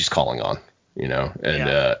allies she's calling on, you know,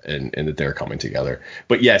 and that they're coming together.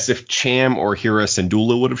 But yes, if Cham or Hera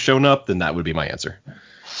Syndulla would have shown up, then that would be my answer.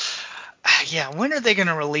 Yeah, when are they going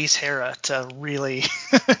to release Hera to really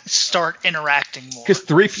start interacting more? Because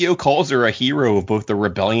 3PO calls her a hero of both the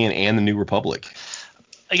Rebellion and the New Republic.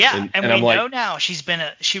 Yeah, and we know now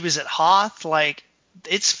she was at Hoth. Like,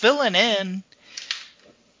 it's filling in.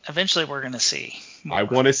 Eventually, we're going to see more. I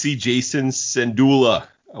want to see Jason Syndulla.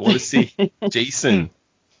 I want to see Jason.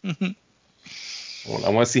 I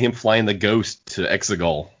want to see him flying the Ghost to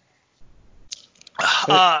Exegol.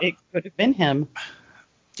 It could have been him.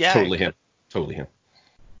 Yeah, Totally him.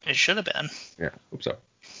 It should have been. Yeah, hope so.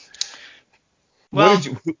 Well,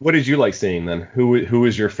 what did you like seeing then? Who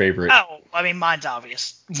is your favorite? Oh, I mean, mine's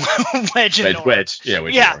obvious. Wedge and Nora. Wedge and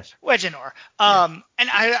Nora. Wedge and Nora. And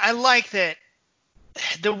I like that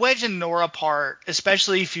the Wedge and Nora part,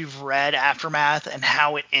 especially if you've read Aftermath and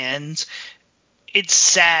how it ends. It's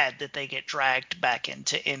sad that they get dragged back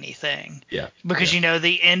into anything. Yeah. Because, you know,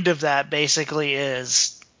 the end of that basically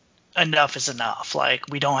is enough is enough. Like,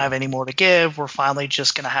 we don't have any more to give. We're finally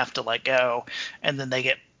just going to have to let go. And then they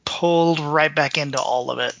get pulled right back into all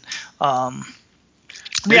of it.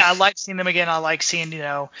 Yeah, I like seeing them again. I like seeing, you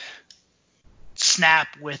know, Snap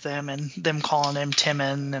with them and them calling him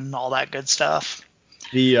Timon and all that good stuff.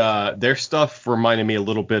 Their stuff reminded me a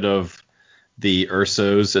little bit of the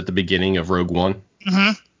Ursos at the beginning of Rogue One.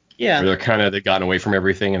 Mm-hmm. Yeah. Where they've gotten away from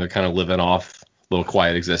everything and they're kind of living off a little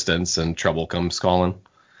quiet existence and trouble comes calling.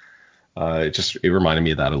 It reminded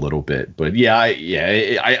me of that a little bit. But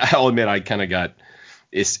I'll admit I kind of got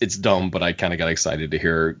it's dumb, but I kind of got excited to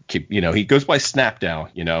hear he goes by Snap now,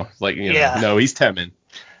 no, he's Temin.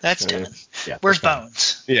 That's Timon. Yeah, Where's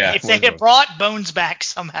Bones? Yeah. If they had brought Bones back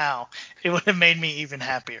somehow, it would have made me even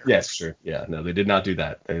happier. Yes, sure. Yeah, no, they did not do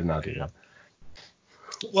that.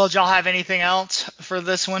 Well, did y'all have anything else for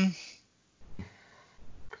this one?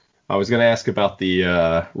 I was going to ask about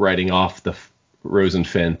the writing off the Rose and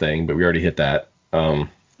Finn thing, but we already hit that. Well,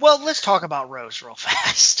 let's talk about Rose real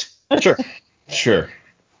fast. Sure.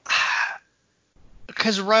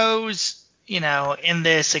 Because Rose, in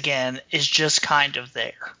this, again, is just kind of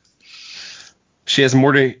there. She has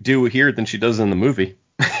more to do here than she does in the movie.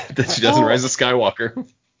 Than she does in Rise of Skywalker.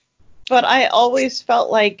 But I always felt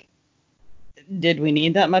like, did we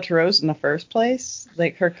need that much Rose in the first place?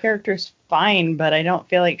 Like, her character's fine, but I don't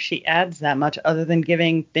feel like she adds that much other than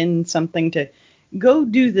giving Finn something to go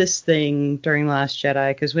do this thing during The Last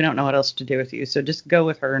Jedi, because we don't know what else to do with you. So just go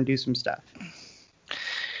with her and do some stuff.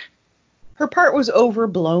 Her part was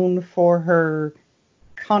overblown for her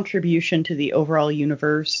contribution to the overall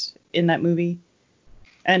universe in that movie.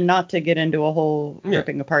 And not to get into a whole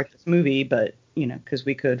ripping apart this movie, but, because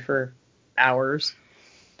we could for hours.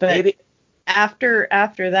 But after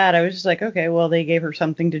that, I was just like, okay, well, they gave her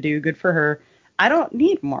something to do. Good for her. I don't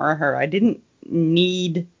need more of her. It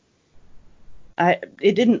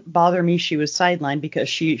didn't bother me she was sidelined because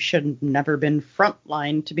she should have never been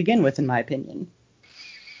frontline to begin with, in my opinion.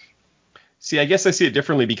 See, I guess I see it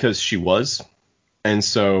differently because she was. And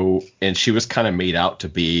she was kind of made out to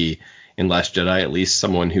be, in Last Jedi, at least,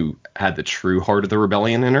 someone who had the true heart of the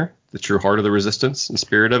rebellion in her, the true heart of the resistance and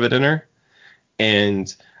spirit of it in her.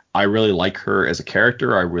 And I really like her as a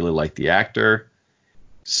character. I really like the actor.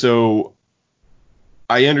 So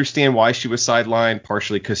I understand why she was sidelined,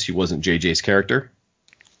 partially because she wasn't JJ's character.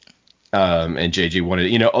 And JJ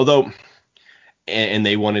wanted, although, and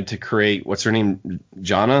they wanted to create, what's her name?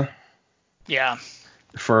 Jannah? Yeah.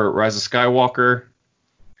 For Rise of Skywalker.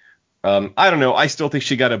 I don't know. I still think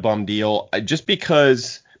she got a bum deal just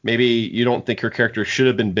because maybe you don't think her character should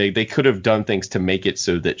have been big. They could have done things to make it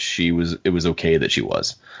so that it was okay that she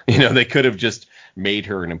was. They could have just made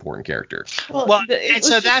her an important character. Well, and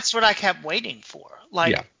so that's what I kept waiting for.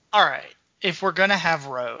 Like, all right, if we're gonna have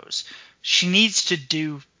Rose, she needs to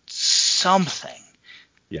do something.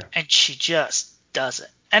 Yeah. And she just doesn't.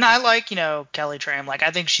 And I like, Kelly Tram. Like,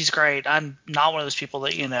 I think she's great. I'm not one of those people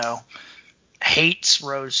that, hates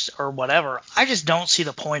Rose or whatever. I just don't see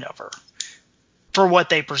the point of her for what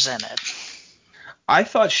they presented. I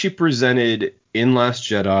thought she presented in Last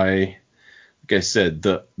Jedi, like I said,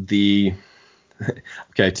 the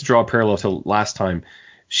okay, to draw a parallel to last time,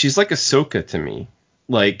 she's like Ahsoka to me.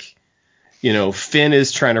 Like, Finn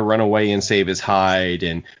is trying to run away and save his hide,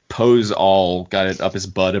 and Poe's all got it up his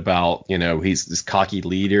butt about, he's this cocky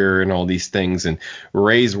leader and all these things, and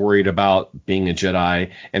Rey's worried about being a Jedi,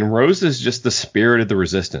 and Rose is just the spirit of the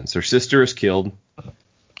Resistance. Her sister is killed,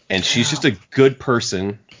 and she's just a good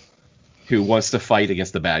person who wants to fight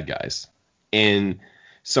against the bad guys. And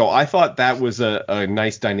so I thought that was a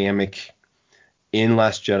nice dynamic in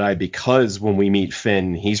Last Jedi, because when we meet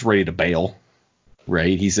Finn, he's ready to bail.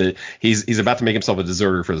 Right, he's about to make himself a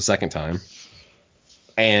deserter for the second time,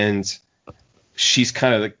 and she's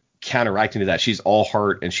kind of counteracting to that. She's all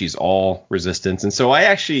heart and she's all resistance, and so I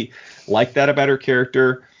actually like that about her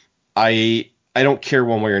character. I don't care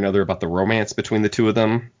one way or another about the romance between the two of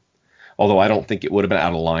them, although I don't think it would have been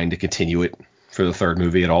out of line to continue it for the third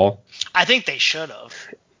movie at all. I think they should have.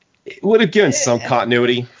 It would have given some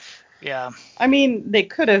continuity. Yeah, I mean, they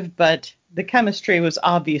could have, but the chemistry was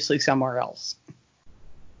obviously somewhere else.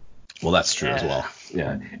 Well, that's true as well.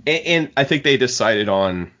 Yeah. And I think they decided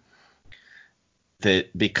on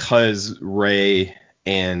that because Rey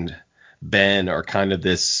and Ben are kind of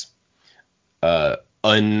this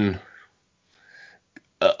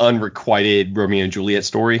unrequited Romeo and Juliet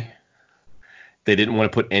story. They didn't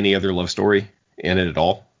want to put any other love story in it at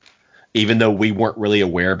all. Even though we weren't really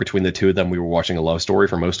aware between the two of them, we were watching a love story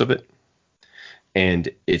for most of it. And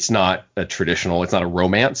it's not it's not a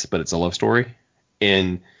romance, but it's a love story.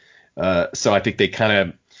 And so I think they kind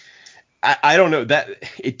of, I don't know, that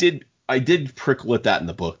I did prickle at that in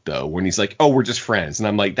the book though, when he's like, oh, we're just friends. And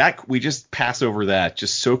I'm like, that we just pass over that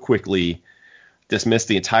just so quickly, dismiss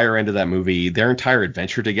the entire end of that movie. Their entire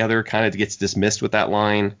adventure together kind of gets dismissed with that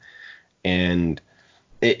line. And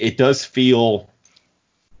it does feel,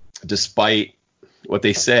 despite what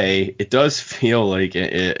they say, it does feel like,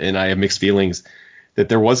 and I have mixed feelings, that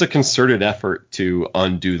there was a concerted effort to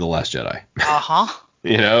undo The Last Jedi. Uh-huh.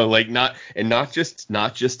 Like not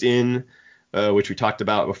just in which we talked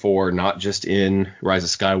about before, not just in Rise of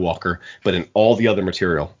Skywalker, but in all the other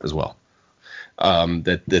material as well.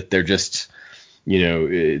 That they're just,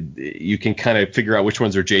 you can kind of figure out which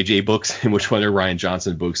ones are JJ books and which one are Rian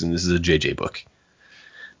Johnson books, and this is a JJ book.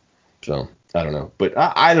 So I don't know, but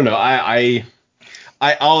I don't know.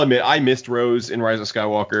 I'll admit I missed Rose in Rise of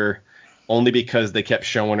Skywalker only because they kept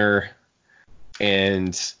showing her,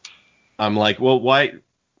 and I'm like, well, why?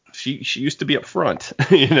 She used to be up front,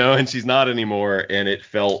 and she's not anymore. And it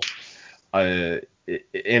felt, and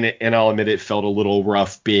I'll admit it felt a little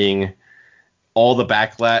rough being all the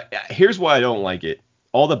backlash. Here's why I don't like it.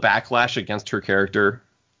 All the backlash against her character,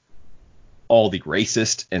 all the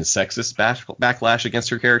racist and sexist backlash against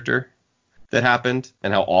her character that happened,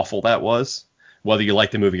 and how awful that was. Whether you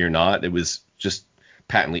like the movie or not, it was just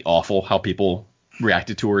patently awful how people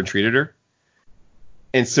reacted to her and treated her.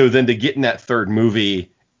 And so then to get in that third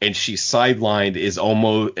movie and she's sidelined is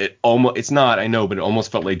almost it's not, I know, but it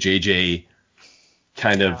almost felt like JJ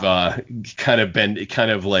kind of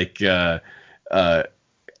like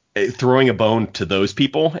throwing a bone to those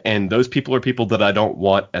people, and those people are people that I don't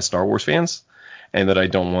want as Star Wars fans, and that I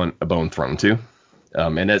don't want a bone thrown to.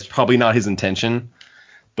 And that's probably not his intention,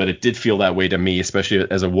 but it did feel that way to me,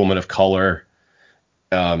 especially as a woman of color.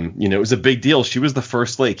 It was a big deal. She was the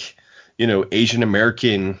first Asian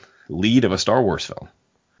American lead of a Star Wars film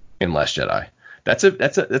in Last Jedi. That's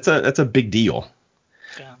a big deal.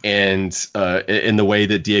 Yeah. And in the way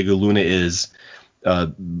that Diego Luna is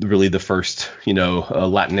really the first,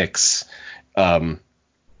 Latinx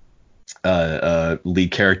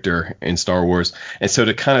lead character in Star Wars. And so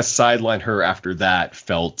to kind of sideline her after that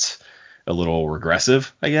felt a little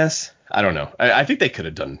regressive, I guess. I don't know. I think they could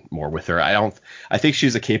have done more with her. I think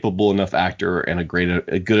she's a capable enough actor and a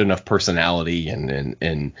good enough personality,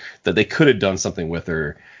 and that they could have done something with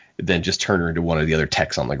her than just turn her into one of the other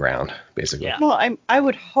techs on the ground, basically. Yeah. Well, I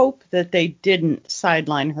would hope that they didn't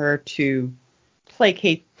sideline her to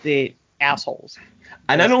placate the assholes.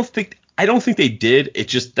 And I don't think they did. It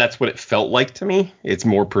just, that's what it felt like to me. It's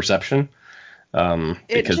more perception.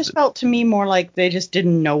 It just felt to me more like they just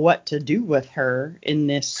didn't know what to do with her in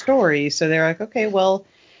this story. So they're like, okay, well,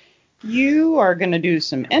 you are going to do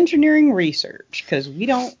some engineering research because we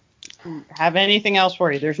don't have anything else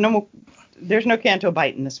for you. There's no Canto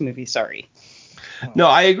Bite in this movie. Sorry. No,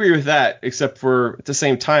 I agree with that, except for at the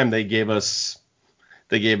same time they gave us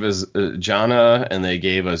Jana and they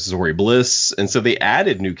gave us Zori Bliss, and so they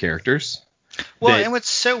added new characters. Well, and what's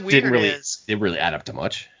so weird didn't really add up to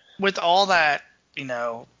much. With all that,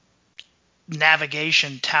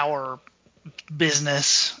 navigation tower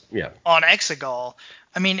business on Exegol,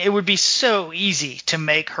 I mean, it would be so easy to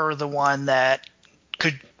make her the one that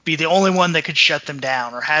could be the only one that could shut them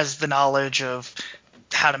down or has the knowledge of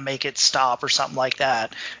how to make it stop or something like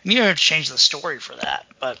that. And you don't have to change the story for that,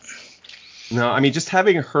 but no, I mean, just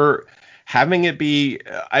having it be,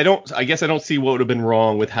 I guess I don't see what would have been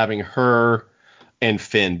wrong with having her and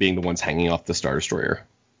Finn being the ones hanging off the Star Destroyer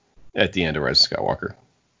at the end of Rise of Skywalker.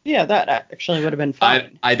 Yeah, that actually would have been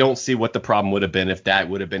fine. I don't see what the problem would have been if that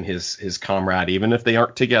would have been his comrade, even if they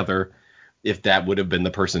aren't together, if that would have been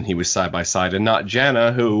the person he was side by side and not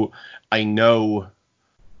Jana, who I know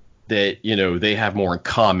that, they have more in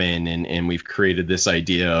common and we've created this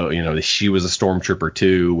idea, that she was a stormtrooper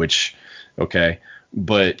too, which, okay.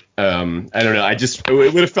 But I don't know.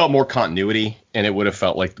 It would have felt more continuity, and it would have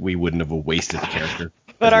felt like we wouldn't have wasted the character.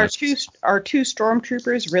 But are two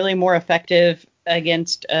stormtroopers really more effective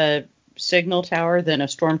against a signal tower than a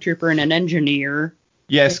stormtrooper and an engineer?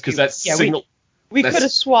 Yes, because that's signal. We could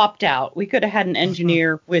have swapped out. We could have had an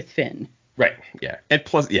engineer with Finn. Right. Yeah. And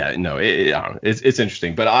plus, it's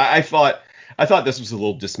interesting. But I thought this was a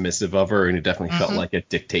little dismissive of her, and it definitely felt like a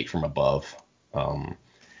dictate from above.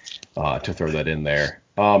 To throw that in there.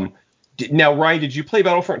 Now, Ryan, did you play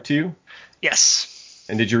Battlefront 2? Yes.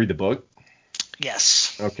 And did you read the book?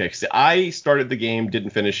 Yes. Okay, because I started the game, didn't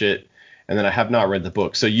finish it, and then I have not read the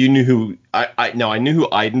book. So you knew who I knew who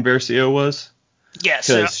Iden Versio was. Yes.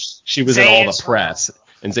 Because she was in all the press,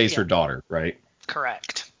 and Zay's her daughter, right?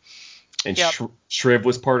 Correct. And Shriv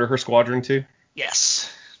was part of her squadron too?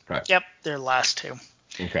 Yes. Right. Yep, they're the last two.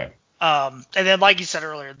 Okay. And then, like you said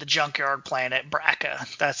earlier, the junkyard planet,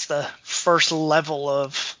 Braca. That's the first level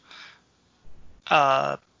of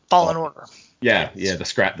Fallen Order. Yeah,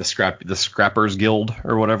 the Scrappers Guild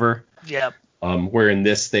or whatever. Yep. Where in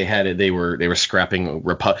this they were scrapping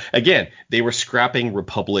they were scrapping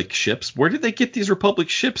Republic ships. Where did they get these Republic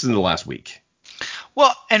ships in the last week?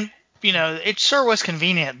 Well, and it sure was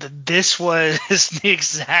convenient that this was the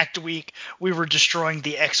exact week we were destroying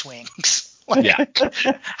the X-Wings.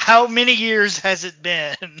 How many years has it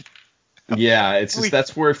been? Yeah, it's just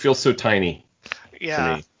that's where it feels so tiny.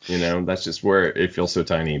 Yeah. To me, that's just where it feels so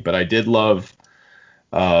tiny. But I did love,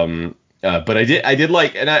 but I did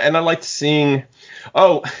like, and I liked seeing.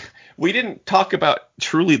 Oh, we didn't talk about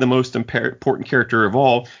truly the most important character of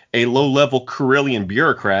all, a low-level Corellian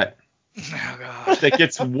bureaucrat. Oh God. That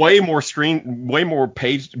gets way more screen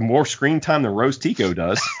time than Rose Tico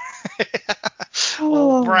does.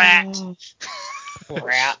 Brat.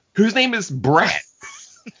 Whose name is Brat?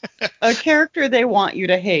 A character they want you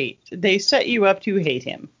to hate. They set you up to hate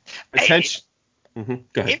him. Attention. Go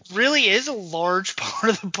ahead. It really is a large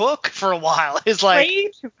part of the book for a while. It's like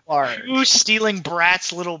way too large. Who's stealing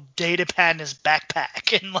Brat's little data pad in his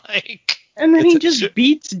backpack and then he just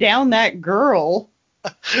beats down that girl.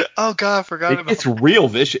 Oh God, I forgot about it. It's real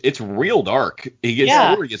vicious. It's real dark. It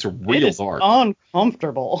gets real dark.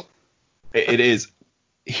 Uncomfortable. It is.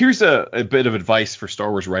 Here's a bit of advice for Star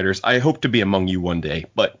Wars writers. I hope to be among you one day,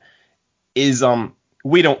 but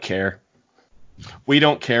we don't care. We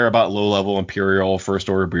don't care about low-level Imperial First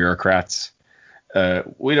Order bureaucrats.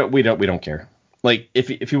 We don't care. Like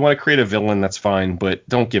if you want to create a villain, that's fine, but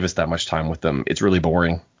don't give us that much time with them. It's really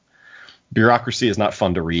boring. Bureaucracy is not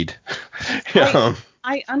fun to read.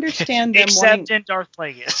 I understand them except in Darth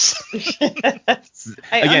Plagueis.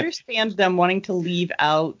 I understand them wanting to leave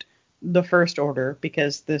out the First Order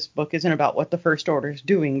because this book isn't about what the First Order is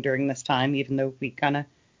doing during this time, even though we kind of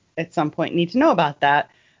at some point need to know about that.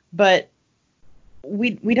 But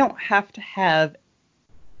we don't have to have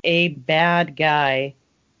a bad guy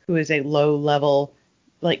who is a low level,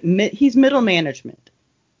 he's middle management.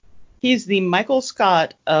 He's the Michael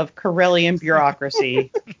Scott of Corellian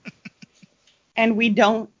bureaucracy. And we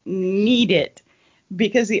don't need it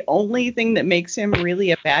because the only thing that makes him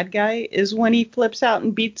really a bad guy is when he flips out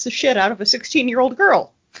and beats the shit out of a 16-year-old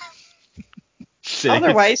girl.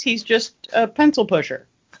 Otherwise, he's just a pencil pusher.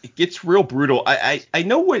 It gets real brutal. I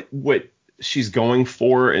know what she's going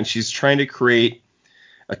for, and she's trying to create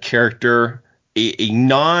a character a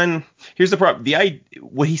non. Here's the problem.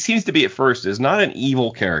 What he seems to be at first is not an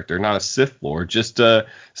evil character, not a Sith Lord, just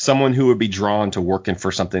someone who would be drawn to working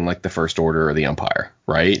for something like the First Order or the Empire,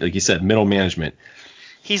 right? Like you said, middle management.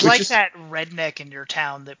 He's like that redneck in your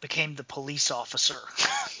town that became the police officer.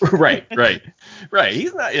 Right.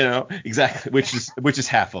 He's not, exactly, which is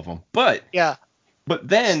half of them. But yeah. But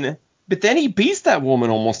then he beats that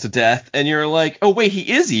woman almost to death, and you're like, oh wait, he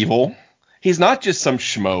is evil. He's not just some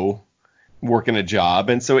schmo working a job,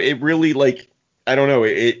 and so it really, like, I don't know,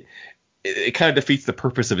 it kind of defeats the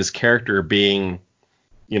purpose of his character being,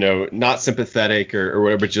 not sympathetic or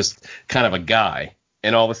whatever, just kind of a guy.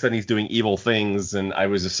 And all of a sudden he's doing evil things, and I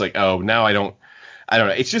was just like, oh, now I don't know.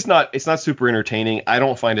 It's not super entertaining. I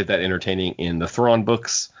don't find it that entertaining in the Thrawn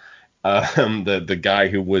books. The guy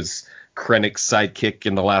who was Krennic's sidekick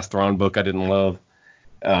in the last Thrawn book, I didn't love.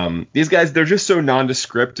 These guys, they're just so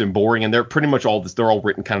nondescript and boring, and they're pretty much they're all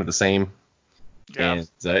written kind of the same. Yeah. And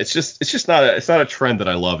it's just not a trend that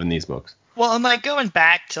I love in these books. Well, and like going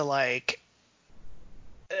back to like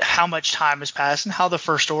how much time has passed and how the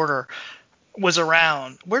First Order was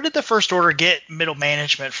around, where did the First Order get middle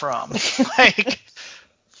management from? Like,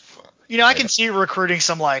 I can see recruiting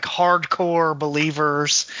some like hardcore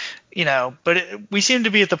believers, but we seem to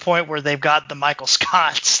be at the point where they've got the Michael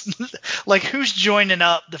Scotts. Like, who's joining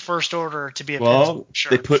up the First Order to be a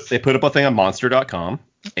they put up a thing on Monster.com,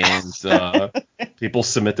 and people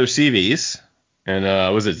submit their CVs, and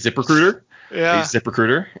was it ZipRecruiter? Yeah,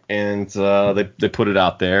 ZipRecruiter, and they put it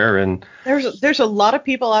out there, and there's a lot of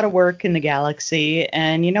people out of work in the galaxy,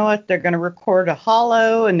 and you know what? They're going to record a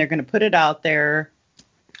holo, and they're going to put it out there,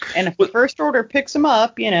 and if the First Order picks them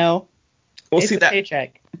up, it's a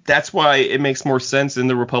paycheck. That's why it makes more sense in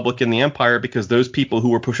the Republic and the Empire, because those people who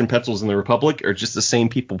were pushing pencils in the Republic are just the same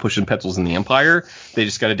people pushing pencils in the Empire. They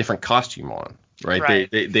just got a different costume on,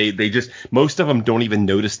 right? They just, most of them don't even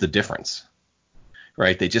notice the difference.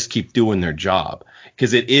 Right, they just keep doing their job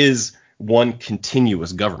because it is one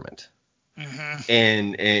continuous government,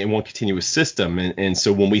 and one continuous system, and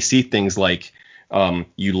so when we see things like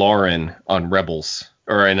Yularen on Rebels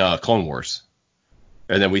or in Clone Wars,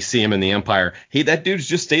 and then we see him in the Empire, that dude's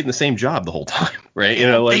just stayed in the same job the whole time, right?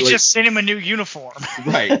 They just sent him a new uniform.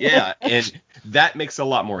 Right, yeah, and that makes a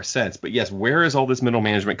lot more sense. But yes, where is all this middle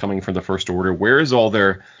management coming from the First Order? Where is all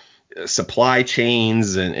their supply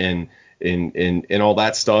chains and all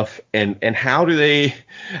that stuff, and how are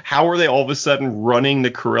they all of a sudden running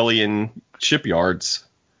the Corellian shipyards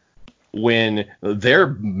when their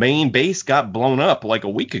main base got blown up like a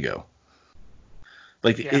week ago?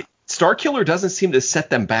 Like, Starkiller doesn't seem to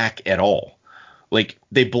set them back at all. Like,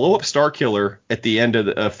 they blow up Starkiller at the end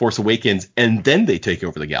of Force Awakens, and then they take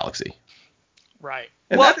over the galaxy. Right.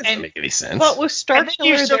 And that doesn't make any sense. But with Starkiller,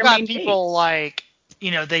 you still their got main people base. like,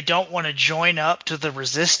 they don't want to join up to the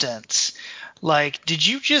Resistance. Like, did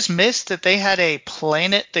you just miss that they had a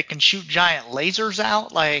planet that can shoot giant lasers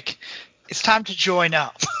out? Like, it's time to join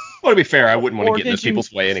up. Well, to be fair, I wouldn't want to get in those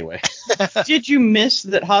people's way anyway. Did you miss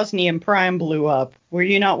that Hosnian Prime blew up? Were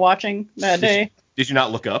you not watching that day? Did you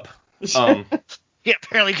not look up? Yeah,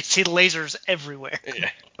 apparently you could see lasers everywhere.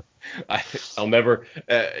 I'll never.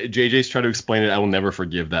 JJ's trying to explain it. I will never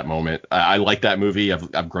forgive that moment. I like that movie.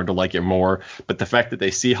 I've grown to like it more. But the fact that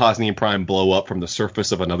they see Hosnian Prime blow up from the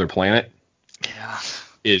surface of another planet,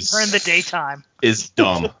 we're in the daytime, is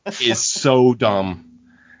dumb. Is so dumb.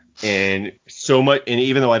 And so much. And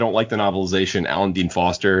even though I don't like the novelization, Alan Dean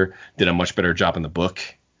Foster did a much better job in the book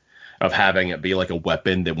of having it be like a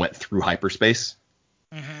weapon that went through hyperspace.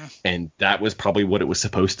 And that was probably what it was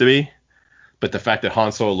supposed to be. But the fact that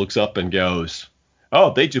Han Solo looks up and goes,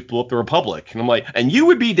 oh, they just blew up the Republic. And I'm like, and you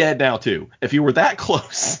would be dead now, too. If you were that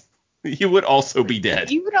close, you would also be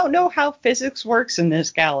dead. You don't know how physics works in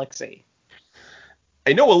this galaxy.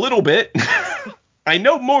 I know a little bit. I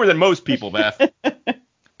know more than most people, Beth.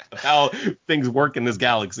 How things work in this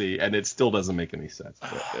galaxy, and it still doesn't make any sense.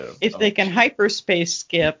 But, if they can hyperspace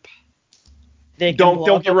skip, they can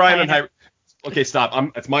don't get Ryan on hyper. Okay,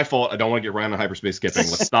 stop. It's my fault. I don't want to get Ryan on hyperspace skipping.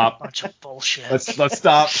 Let's stop. Bunch of bullshit. Let's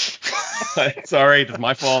stop. Sorry, it's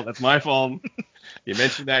my fault. That's my fault. You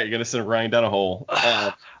mentioned that, you're gonna send Ryan down a hole.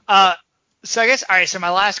 So I guess, all right, so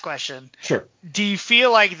my last question. Sure. Do you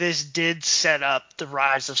feel like this did set up the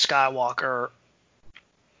Rise of Skywalker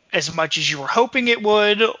as much as you were hoping it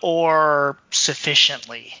would, or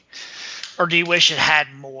sufficiently? Or do you wish it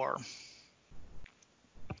had more?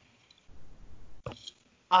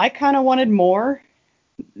 I kind of wanted more,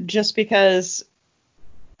 just because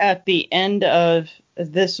at the end of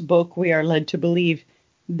this book, we are led to believe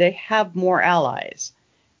they have more allies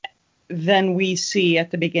than we see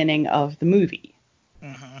at the beginning of the movie.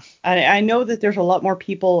 Mm-hmm. I know that there's a lot more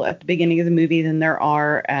people at the beginning of the movie than there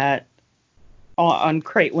are on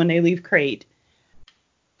Crate when they leave Crate,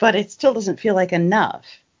 but it still doesn't feel like enough.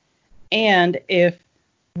 And if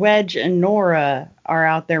Wedge and Nora are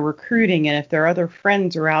out there recruiting, and if their other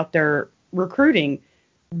friends are out there recruiting,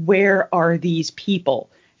 where are these people?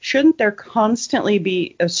 Shouldn't there constantly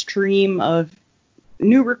be a stream of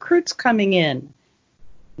new recruits coming in?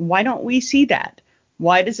 Why don't we see that?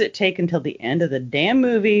 Why does it take until the end of the damn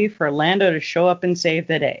movie for Lando to show up and save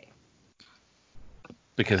the day?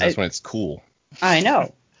 Because that's when it's cool. I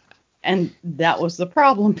know. And that was the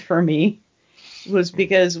problem for me, was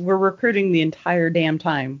because we're recruiting the entire damn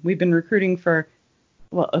time. We've been recruiting for,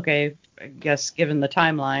 well, okay, I guess given the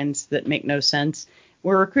timelines that make no sense,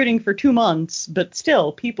 we're recruiting for 2 months, but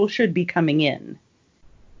still, people should be coming in.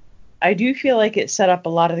 I do feel like it set up a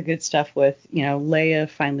lot of the good stuff with, Leia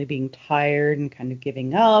finally being tired and kind of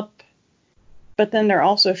giving up. But then there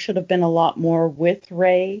also should have been a lot more with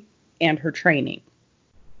Rey and her training.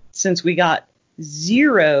 Since we got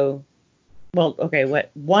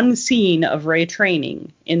one scene of Rey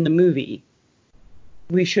training in the movie,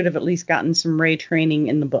 we should have at least gotten some Rey training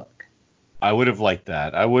in the book. I would have liked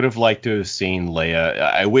that. I would have liked to have seen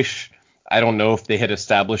Leia. I don't know if they had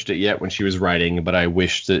established it yet when she was writing, but I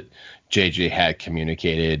wish that JJ had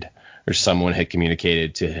communicated, or someone had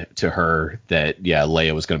communicated to her that,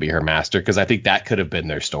 Leia was going to be her master, because I think that could have been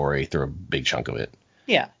their story through a big chunk of it.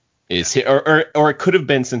 Yeah. Or it could have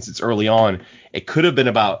been, since it's early on, it could have been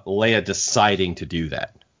about Leia deciding to do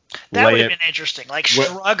that. That would have been interesting,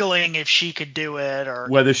 struggling if she could do it, or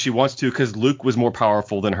whether she wants to, because Luke was more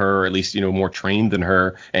powerful than her, or at least more trained than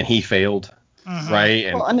her, and he failed, right?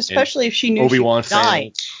 And especially if she knew Obi-Wan she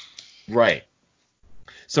died, right?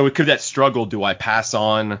 So it could that struggle. Do I pass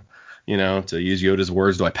on, to use Yoda's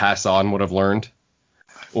words, do I pass on what I've learned,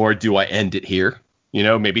 or do I end it here?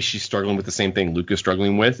 Maybe she's struggling with the same thing Luke is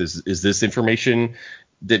struggling with. Is this information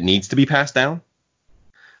that needs to be passed down?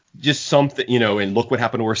 Just something, and look what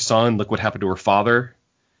happened to her son. Look what happened to her father.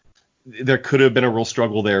 There could have been a real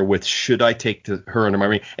struggle there with, should I take her under my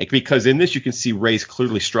wing? Because in this, you can see Rey's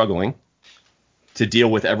clearly struggling to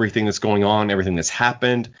deal with everything that's going on, everything that's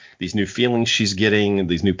happened, these new feelings she's getting,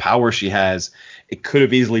 these new powers she has. It could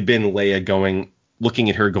have easily been Leia looking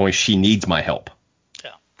at her going, she needs my help.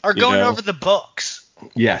 Yeah. Or going over the books.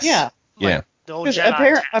 Yes. Yeah. Yeah. The old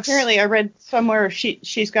Jedi apparently, I read somewhere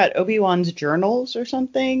she's got Obi-Wan's journals or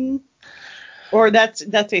something, or that's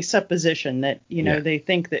a supposition that they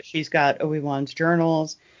think that she's got Obi-Wan's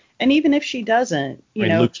journals, and even if she doesn't,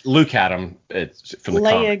 Luke had them from the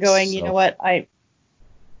Leia comics, going, you know what,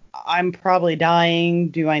 I'm probably dying.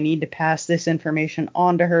 Do I need to pass this information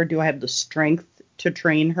on to her? Do I have the strength to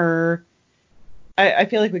train her? I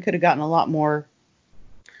feel like we could have gotten a lot more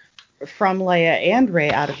from Leia and Rey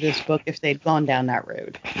out of this book if they'd gone down that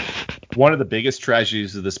road. One of the biggest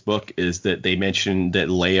tragedies of this book is that they mentioned that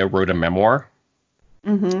Leia wrote a memoir.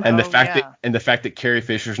 Mm-hmm. And the fact that Carrie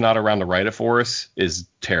Fisher's not around to write it for us is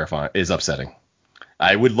terrifying, is upsetting.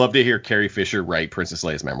 I would love to hear Carrie Fisher write Princess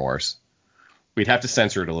Leia's memoirs. We'd have to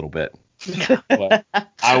censor it a little bit. But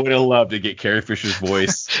I would have loved to get Carrie Fisher's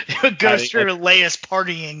voice. It would go through Leia's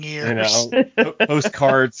partying years.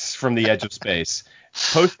 Postcards from the edge of space.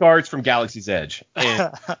 Postcards from Galaxy's Edge.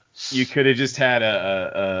 And you could have just had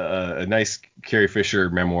a nice Carrie Fisher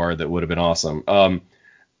memoir that would have been awesome.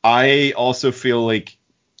 I also feel like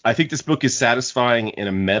I think this book is satisfying in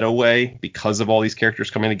a meta way because of all these characters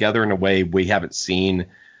coming together in a way we haven't seen.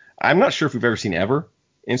 I'm not sure if we've ever seen ever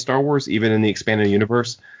in Star Wars, even in the expanded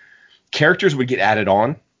universe. Characters would get added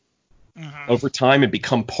on over time and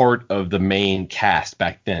become part of the main cast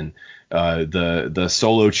back then. The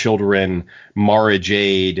Solo children, Mara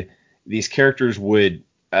Jade, these characters would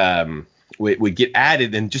get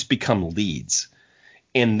added and just become leads.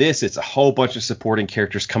 In this, it's a whole bunch of supporting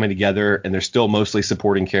characters coming together, and they're still mostly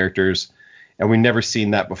supporting characters, and we've never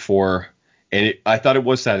seen that before. And I thought it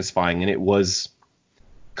was satisfying, and it was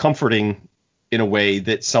comforting in a way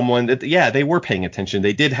that they were paying attention.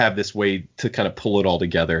 They did have this way to kind of pull it all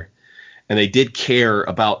together, and they did care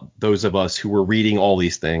about those of us who were reading all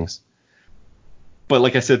these things. But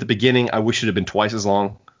like I said at the beginning, I wish it had been twice as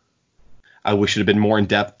long. I wish it had been more in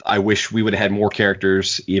depth. I wish we would have had more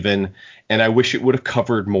characters even, and I wish it would have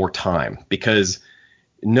covered more time, because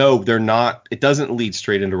no, they're not. It doesn't lead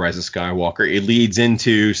straight into Rise of Skywalker. It leads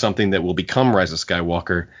into something that will become Rise of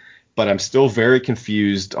Skywalker, but I'm still very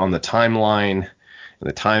confused on the timeline and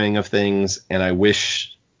the timing of things, and I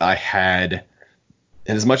wish I had.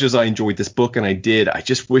 And as much as I enjoyed this book, and I did, I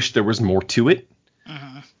just wish there was more to it,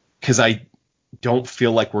 because don't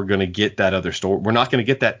feel like we're going to get that other story. We're not going to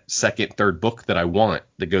get that second, third book that I want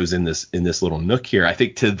that goes in this little nook here. I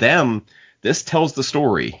think to them, this tells the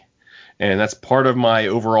story. And that's part of my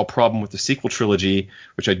overall problem with the sequel trilogy,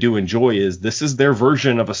 which I do enjoy, is this is their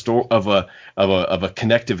version of a story of a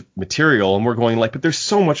connective material, and we're going like, but there's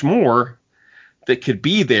so much more that could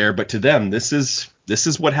be there. But to them, this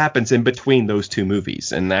is what happens in between those two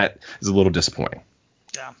movies, and that is a little disappointing.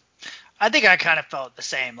 Yeah, I think I kind of felt the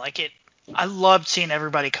same. I loved seeing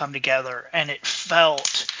everybody come together, and it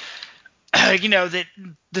felt, that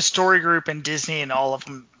the story group and Disney and all of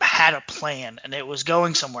them had a plan, and it was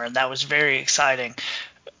going somewhere, and that was very exciting.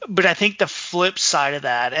 But I think the flip side of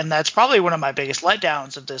that, and that's probably one of my biggest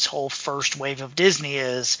letdowns of this whole first wave of Disney,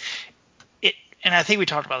 is it, and I think we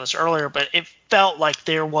talked about this earlier, but it felt like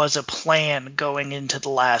there was a plan going into the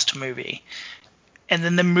last movie. And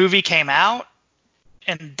then the movie came out,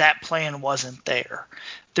 and that plan wasn't there.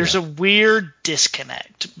 There's a weird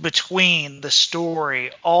disconnect between the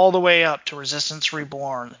story all the way up to Resistance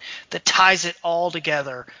Reborn that ties it all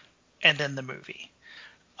together, and then the movie.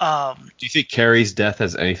 Do you think Carrie's death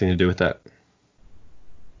has anything to do with that?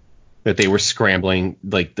 That they were scrambling,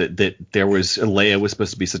 like that Leia was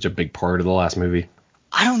supposed to be such a big part of the last movie?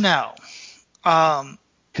 I don't know.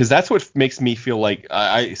 Because that's what makes me feel like,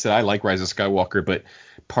 I said I like Rise of Skywalker, but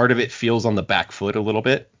part of it feels on the back foot a little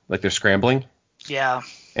bit, like they're scrambling. Yeah.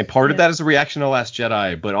 And part of that is a reaction to Last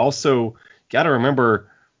Jedi, but also got to remember,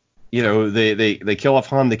 they kill off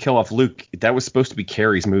Han, they kill off Luke. That was supposed to be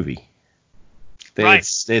Carrie's movie. They had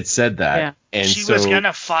said that. Yeah. And she was going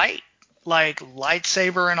to fight,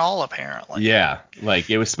 lightsaber and all, apparently. Yeah,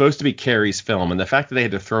 it was supposed to be Carrie's film, and the fact that they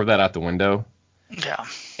had to throw that out the window. Yeah.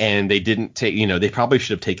 And they didn't take, they probably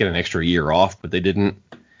should have taken an extra year off, but they didn't.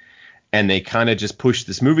 And they kind of just pushed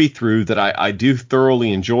this movie through that I do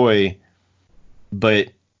thoroughly enjoy, but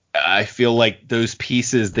I feel like those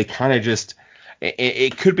pieces, they kind of just,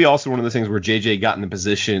 it could be also one of those things where JJ got in the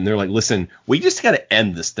position and they're like, listen, we just got to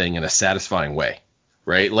end this thing in a satisfying way,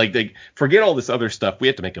 right? They forget all this other stuff. We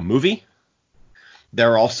have to make a movie.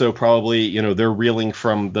 They're also probably, they're reeling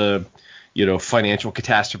from the, financial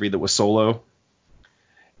catastrophe that was Solo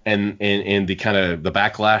and the kind of the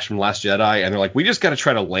backlash from Last Jedi. And they're like, we just got to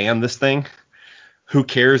try to land this thing. Who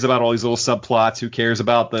cares about all these little subplots? Who cares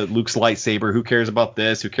about the Luke's lightsaber? Who cares about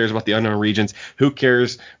this? Who cares about the unknown regions? Who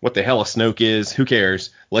cares what the hell a Snoke is? Who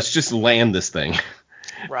cares? Let's just land this thing.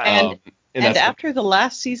 Right. And after the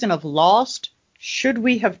last season of Lost, should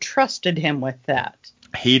we have trusted him with that?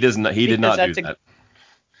 He does not. He did not do that.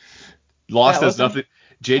 Lost has nothing.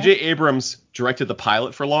 J.J. Abrams directed the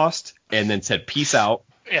pilot for Lost and then said, "Peace out."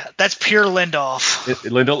 Yeah, that's pure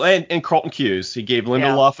Lindelof. And Carlton Cuse. He gave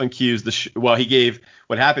Lindelof and Cuse he gave.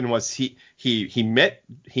 What happened was he met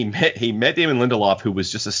Damon Lindelof, who was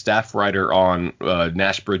just a staff writer on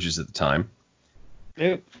Nash Bridges at the time.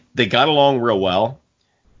 Yep. They got along real well.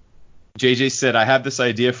 JJ said, I have this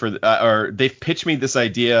idea or they've pitched me this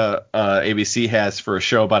idea ABC has for a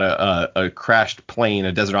show about a crashed plane,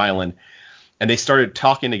 a desert island. And they started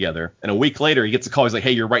talking together. And a week later, he gets a call. He's like,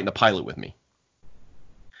 hey, you're writing the pilot with me.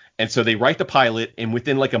 And so they write the pilot, and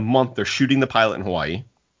within a month, they're shooting the pilot in Hawaii.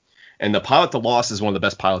 And the pilot to Lost is one of the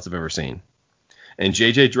best pilots I've ever seen. And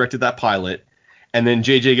JJ directed that pilot. And then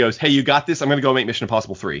JJ goes, hey, you got this? I'm going to go make Mission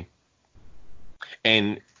Impossible 3.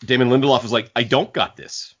 And Damon Lindelof was like, I don't got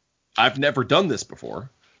this. I've never done this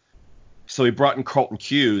before. So he brought in Carlton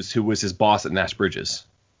Cuse, who was his boss at Nash Bridges.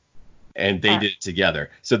 And they did it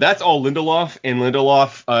together. So that's all Lindelof. And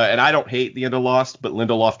Lindelof, and I don't hate the end of Lost, but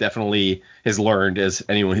Lindelof definitely has learned, as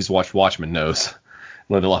anyone who's watched Watchmen knows,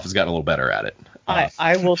 Lindelof has gotten a little better at it.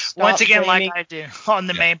 I will stop once again, blaming, like I do on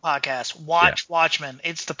the main podcast, watch Watchmen.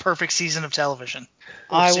 It's the perfect season of television.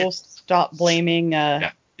 I will stop blaming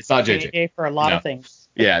it's not JJ for a lot of things.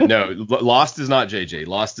 Yeah, no, Lost is not JJ.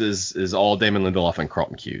 Lost is all Damon Lindelof and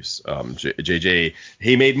Carlton Cuse. JJ,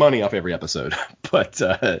 he made money off every episode, but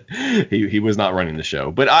he was not running the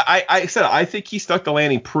show. But I said I think he stuck the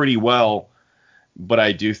landing pretty well, but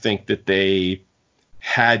I do think that they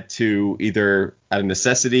had to, either out of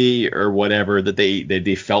necessity or whatever, that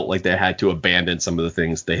they felt like they had to abandon some of the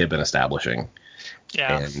things they had been establishing.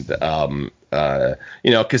 Yeah. And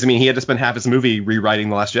because he had to spend half his movie rewriting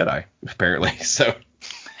The Last Jedi, apparently. So.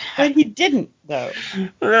 But he didn't, though. He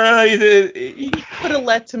could have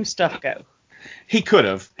let some stuff go. He could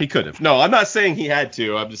have. No, I'm not saying he had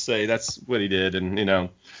to. I'm just saying that's what he did. And,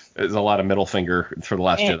 there's a lot of middle finger for The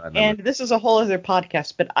Last Jedi. And this is a whole other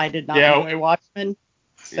podcast, but I did not enjoy Watchmen.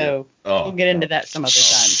 So Oh, we'll get into that some other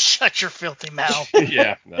time. Shut your filthy mouth.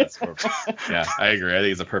 Yeah, that's perfect. Yeah, I agree. I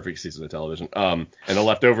think it's a perfect season of television. And The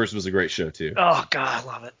Leftovers was a great show too. Oh God, I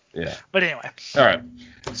love it. Yeah. But anyway. All right.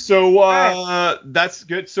 So that's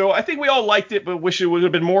good. So I think we all liked it, but wish it would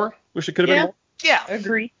have been more. Wish it could have been more. Yeah.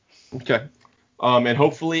 Agree. Okay. And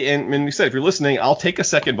hopefully, and you said if you're listening, I'll take a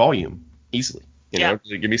second volume easily. You know,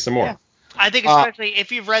 give me some more. Yeah. I think especially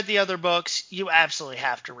if you've read the other books, you absolutely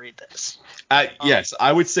have to read this. Yes, I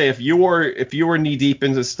would say if you were knee deep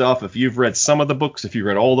into stuff, if you've read some of the books, if you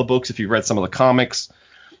read all the books, if you've read some of the comics,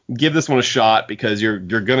 give this one a shot because you're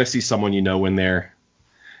gonna see someone you know in there,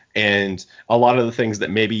 and a lot of the things that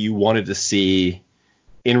maybe you wanted to see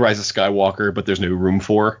in Rise of Skywalker, but there's no room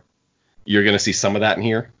for, you're gonna see some of that in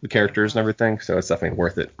here, the characters and everything. So it's definitely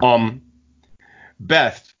worth it.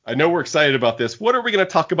 Beth, I know we're excited about this. What are we gonna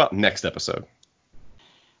talk about next episode?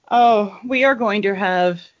 Oh, we are going to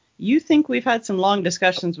have. You think we've had some long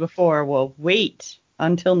discussions before? Well, wait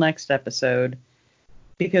until next episode,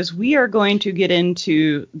 because we are going to get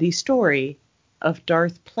into the story of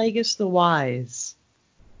Darth Plagueis the Wise.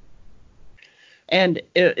 And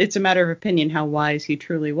it's a matter of opinion how wise he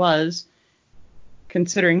truly was,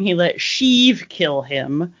 considering he let Sheev kill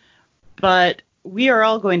him. But we are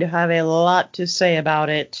all going to have a lot to say about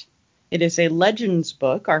it. It is a Legends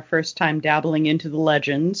book, our first time dabbling into the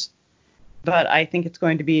Legends. But I think it's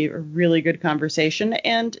going to be a really good conversation.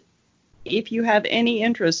 And if you have any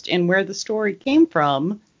interest in where the story came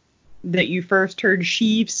from that you first heard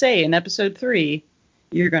Sheev say in episode 3,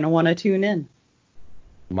 you're going to want to tune in.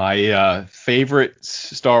 My favorite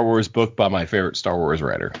Star Wars book by my favorite Star Wars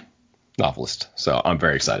writer, novelist. So I'm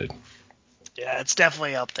very excited. Yeah, it's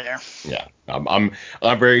definitely up there. Yeah, I'm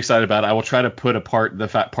very excited about it. I will try to put apart the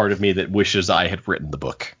fat part of me that wishes I had written the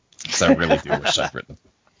book. So I really do wish I'd written it.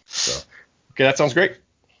 So, okay, that sounds great.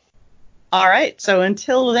 All right. So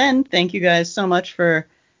until then, thank you guys so much for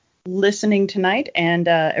listening tonight. And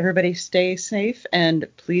everybody stay safe and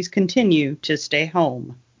please continue to stay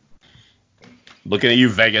home. Looking at you,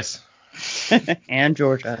 Vegas. And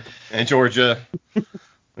Georgia. And Georgia.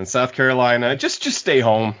 And South Carolina. Just stay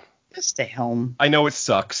home. Just stay home. I know it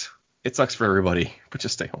sucks. It sucks for everybody, but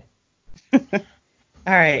just stay home. All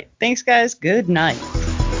right. Thanks, guys. Good night.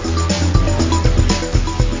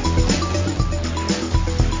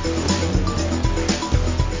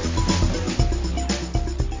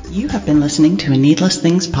 You have been listening to a Needless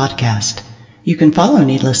Things podcast. You can follow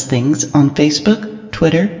Needless Things on Facebook,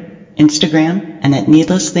 Twitter, Instagram, and at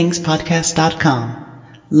needlessthingspodcast.com.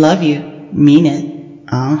 Love you. Mean it.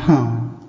 Uh-huh.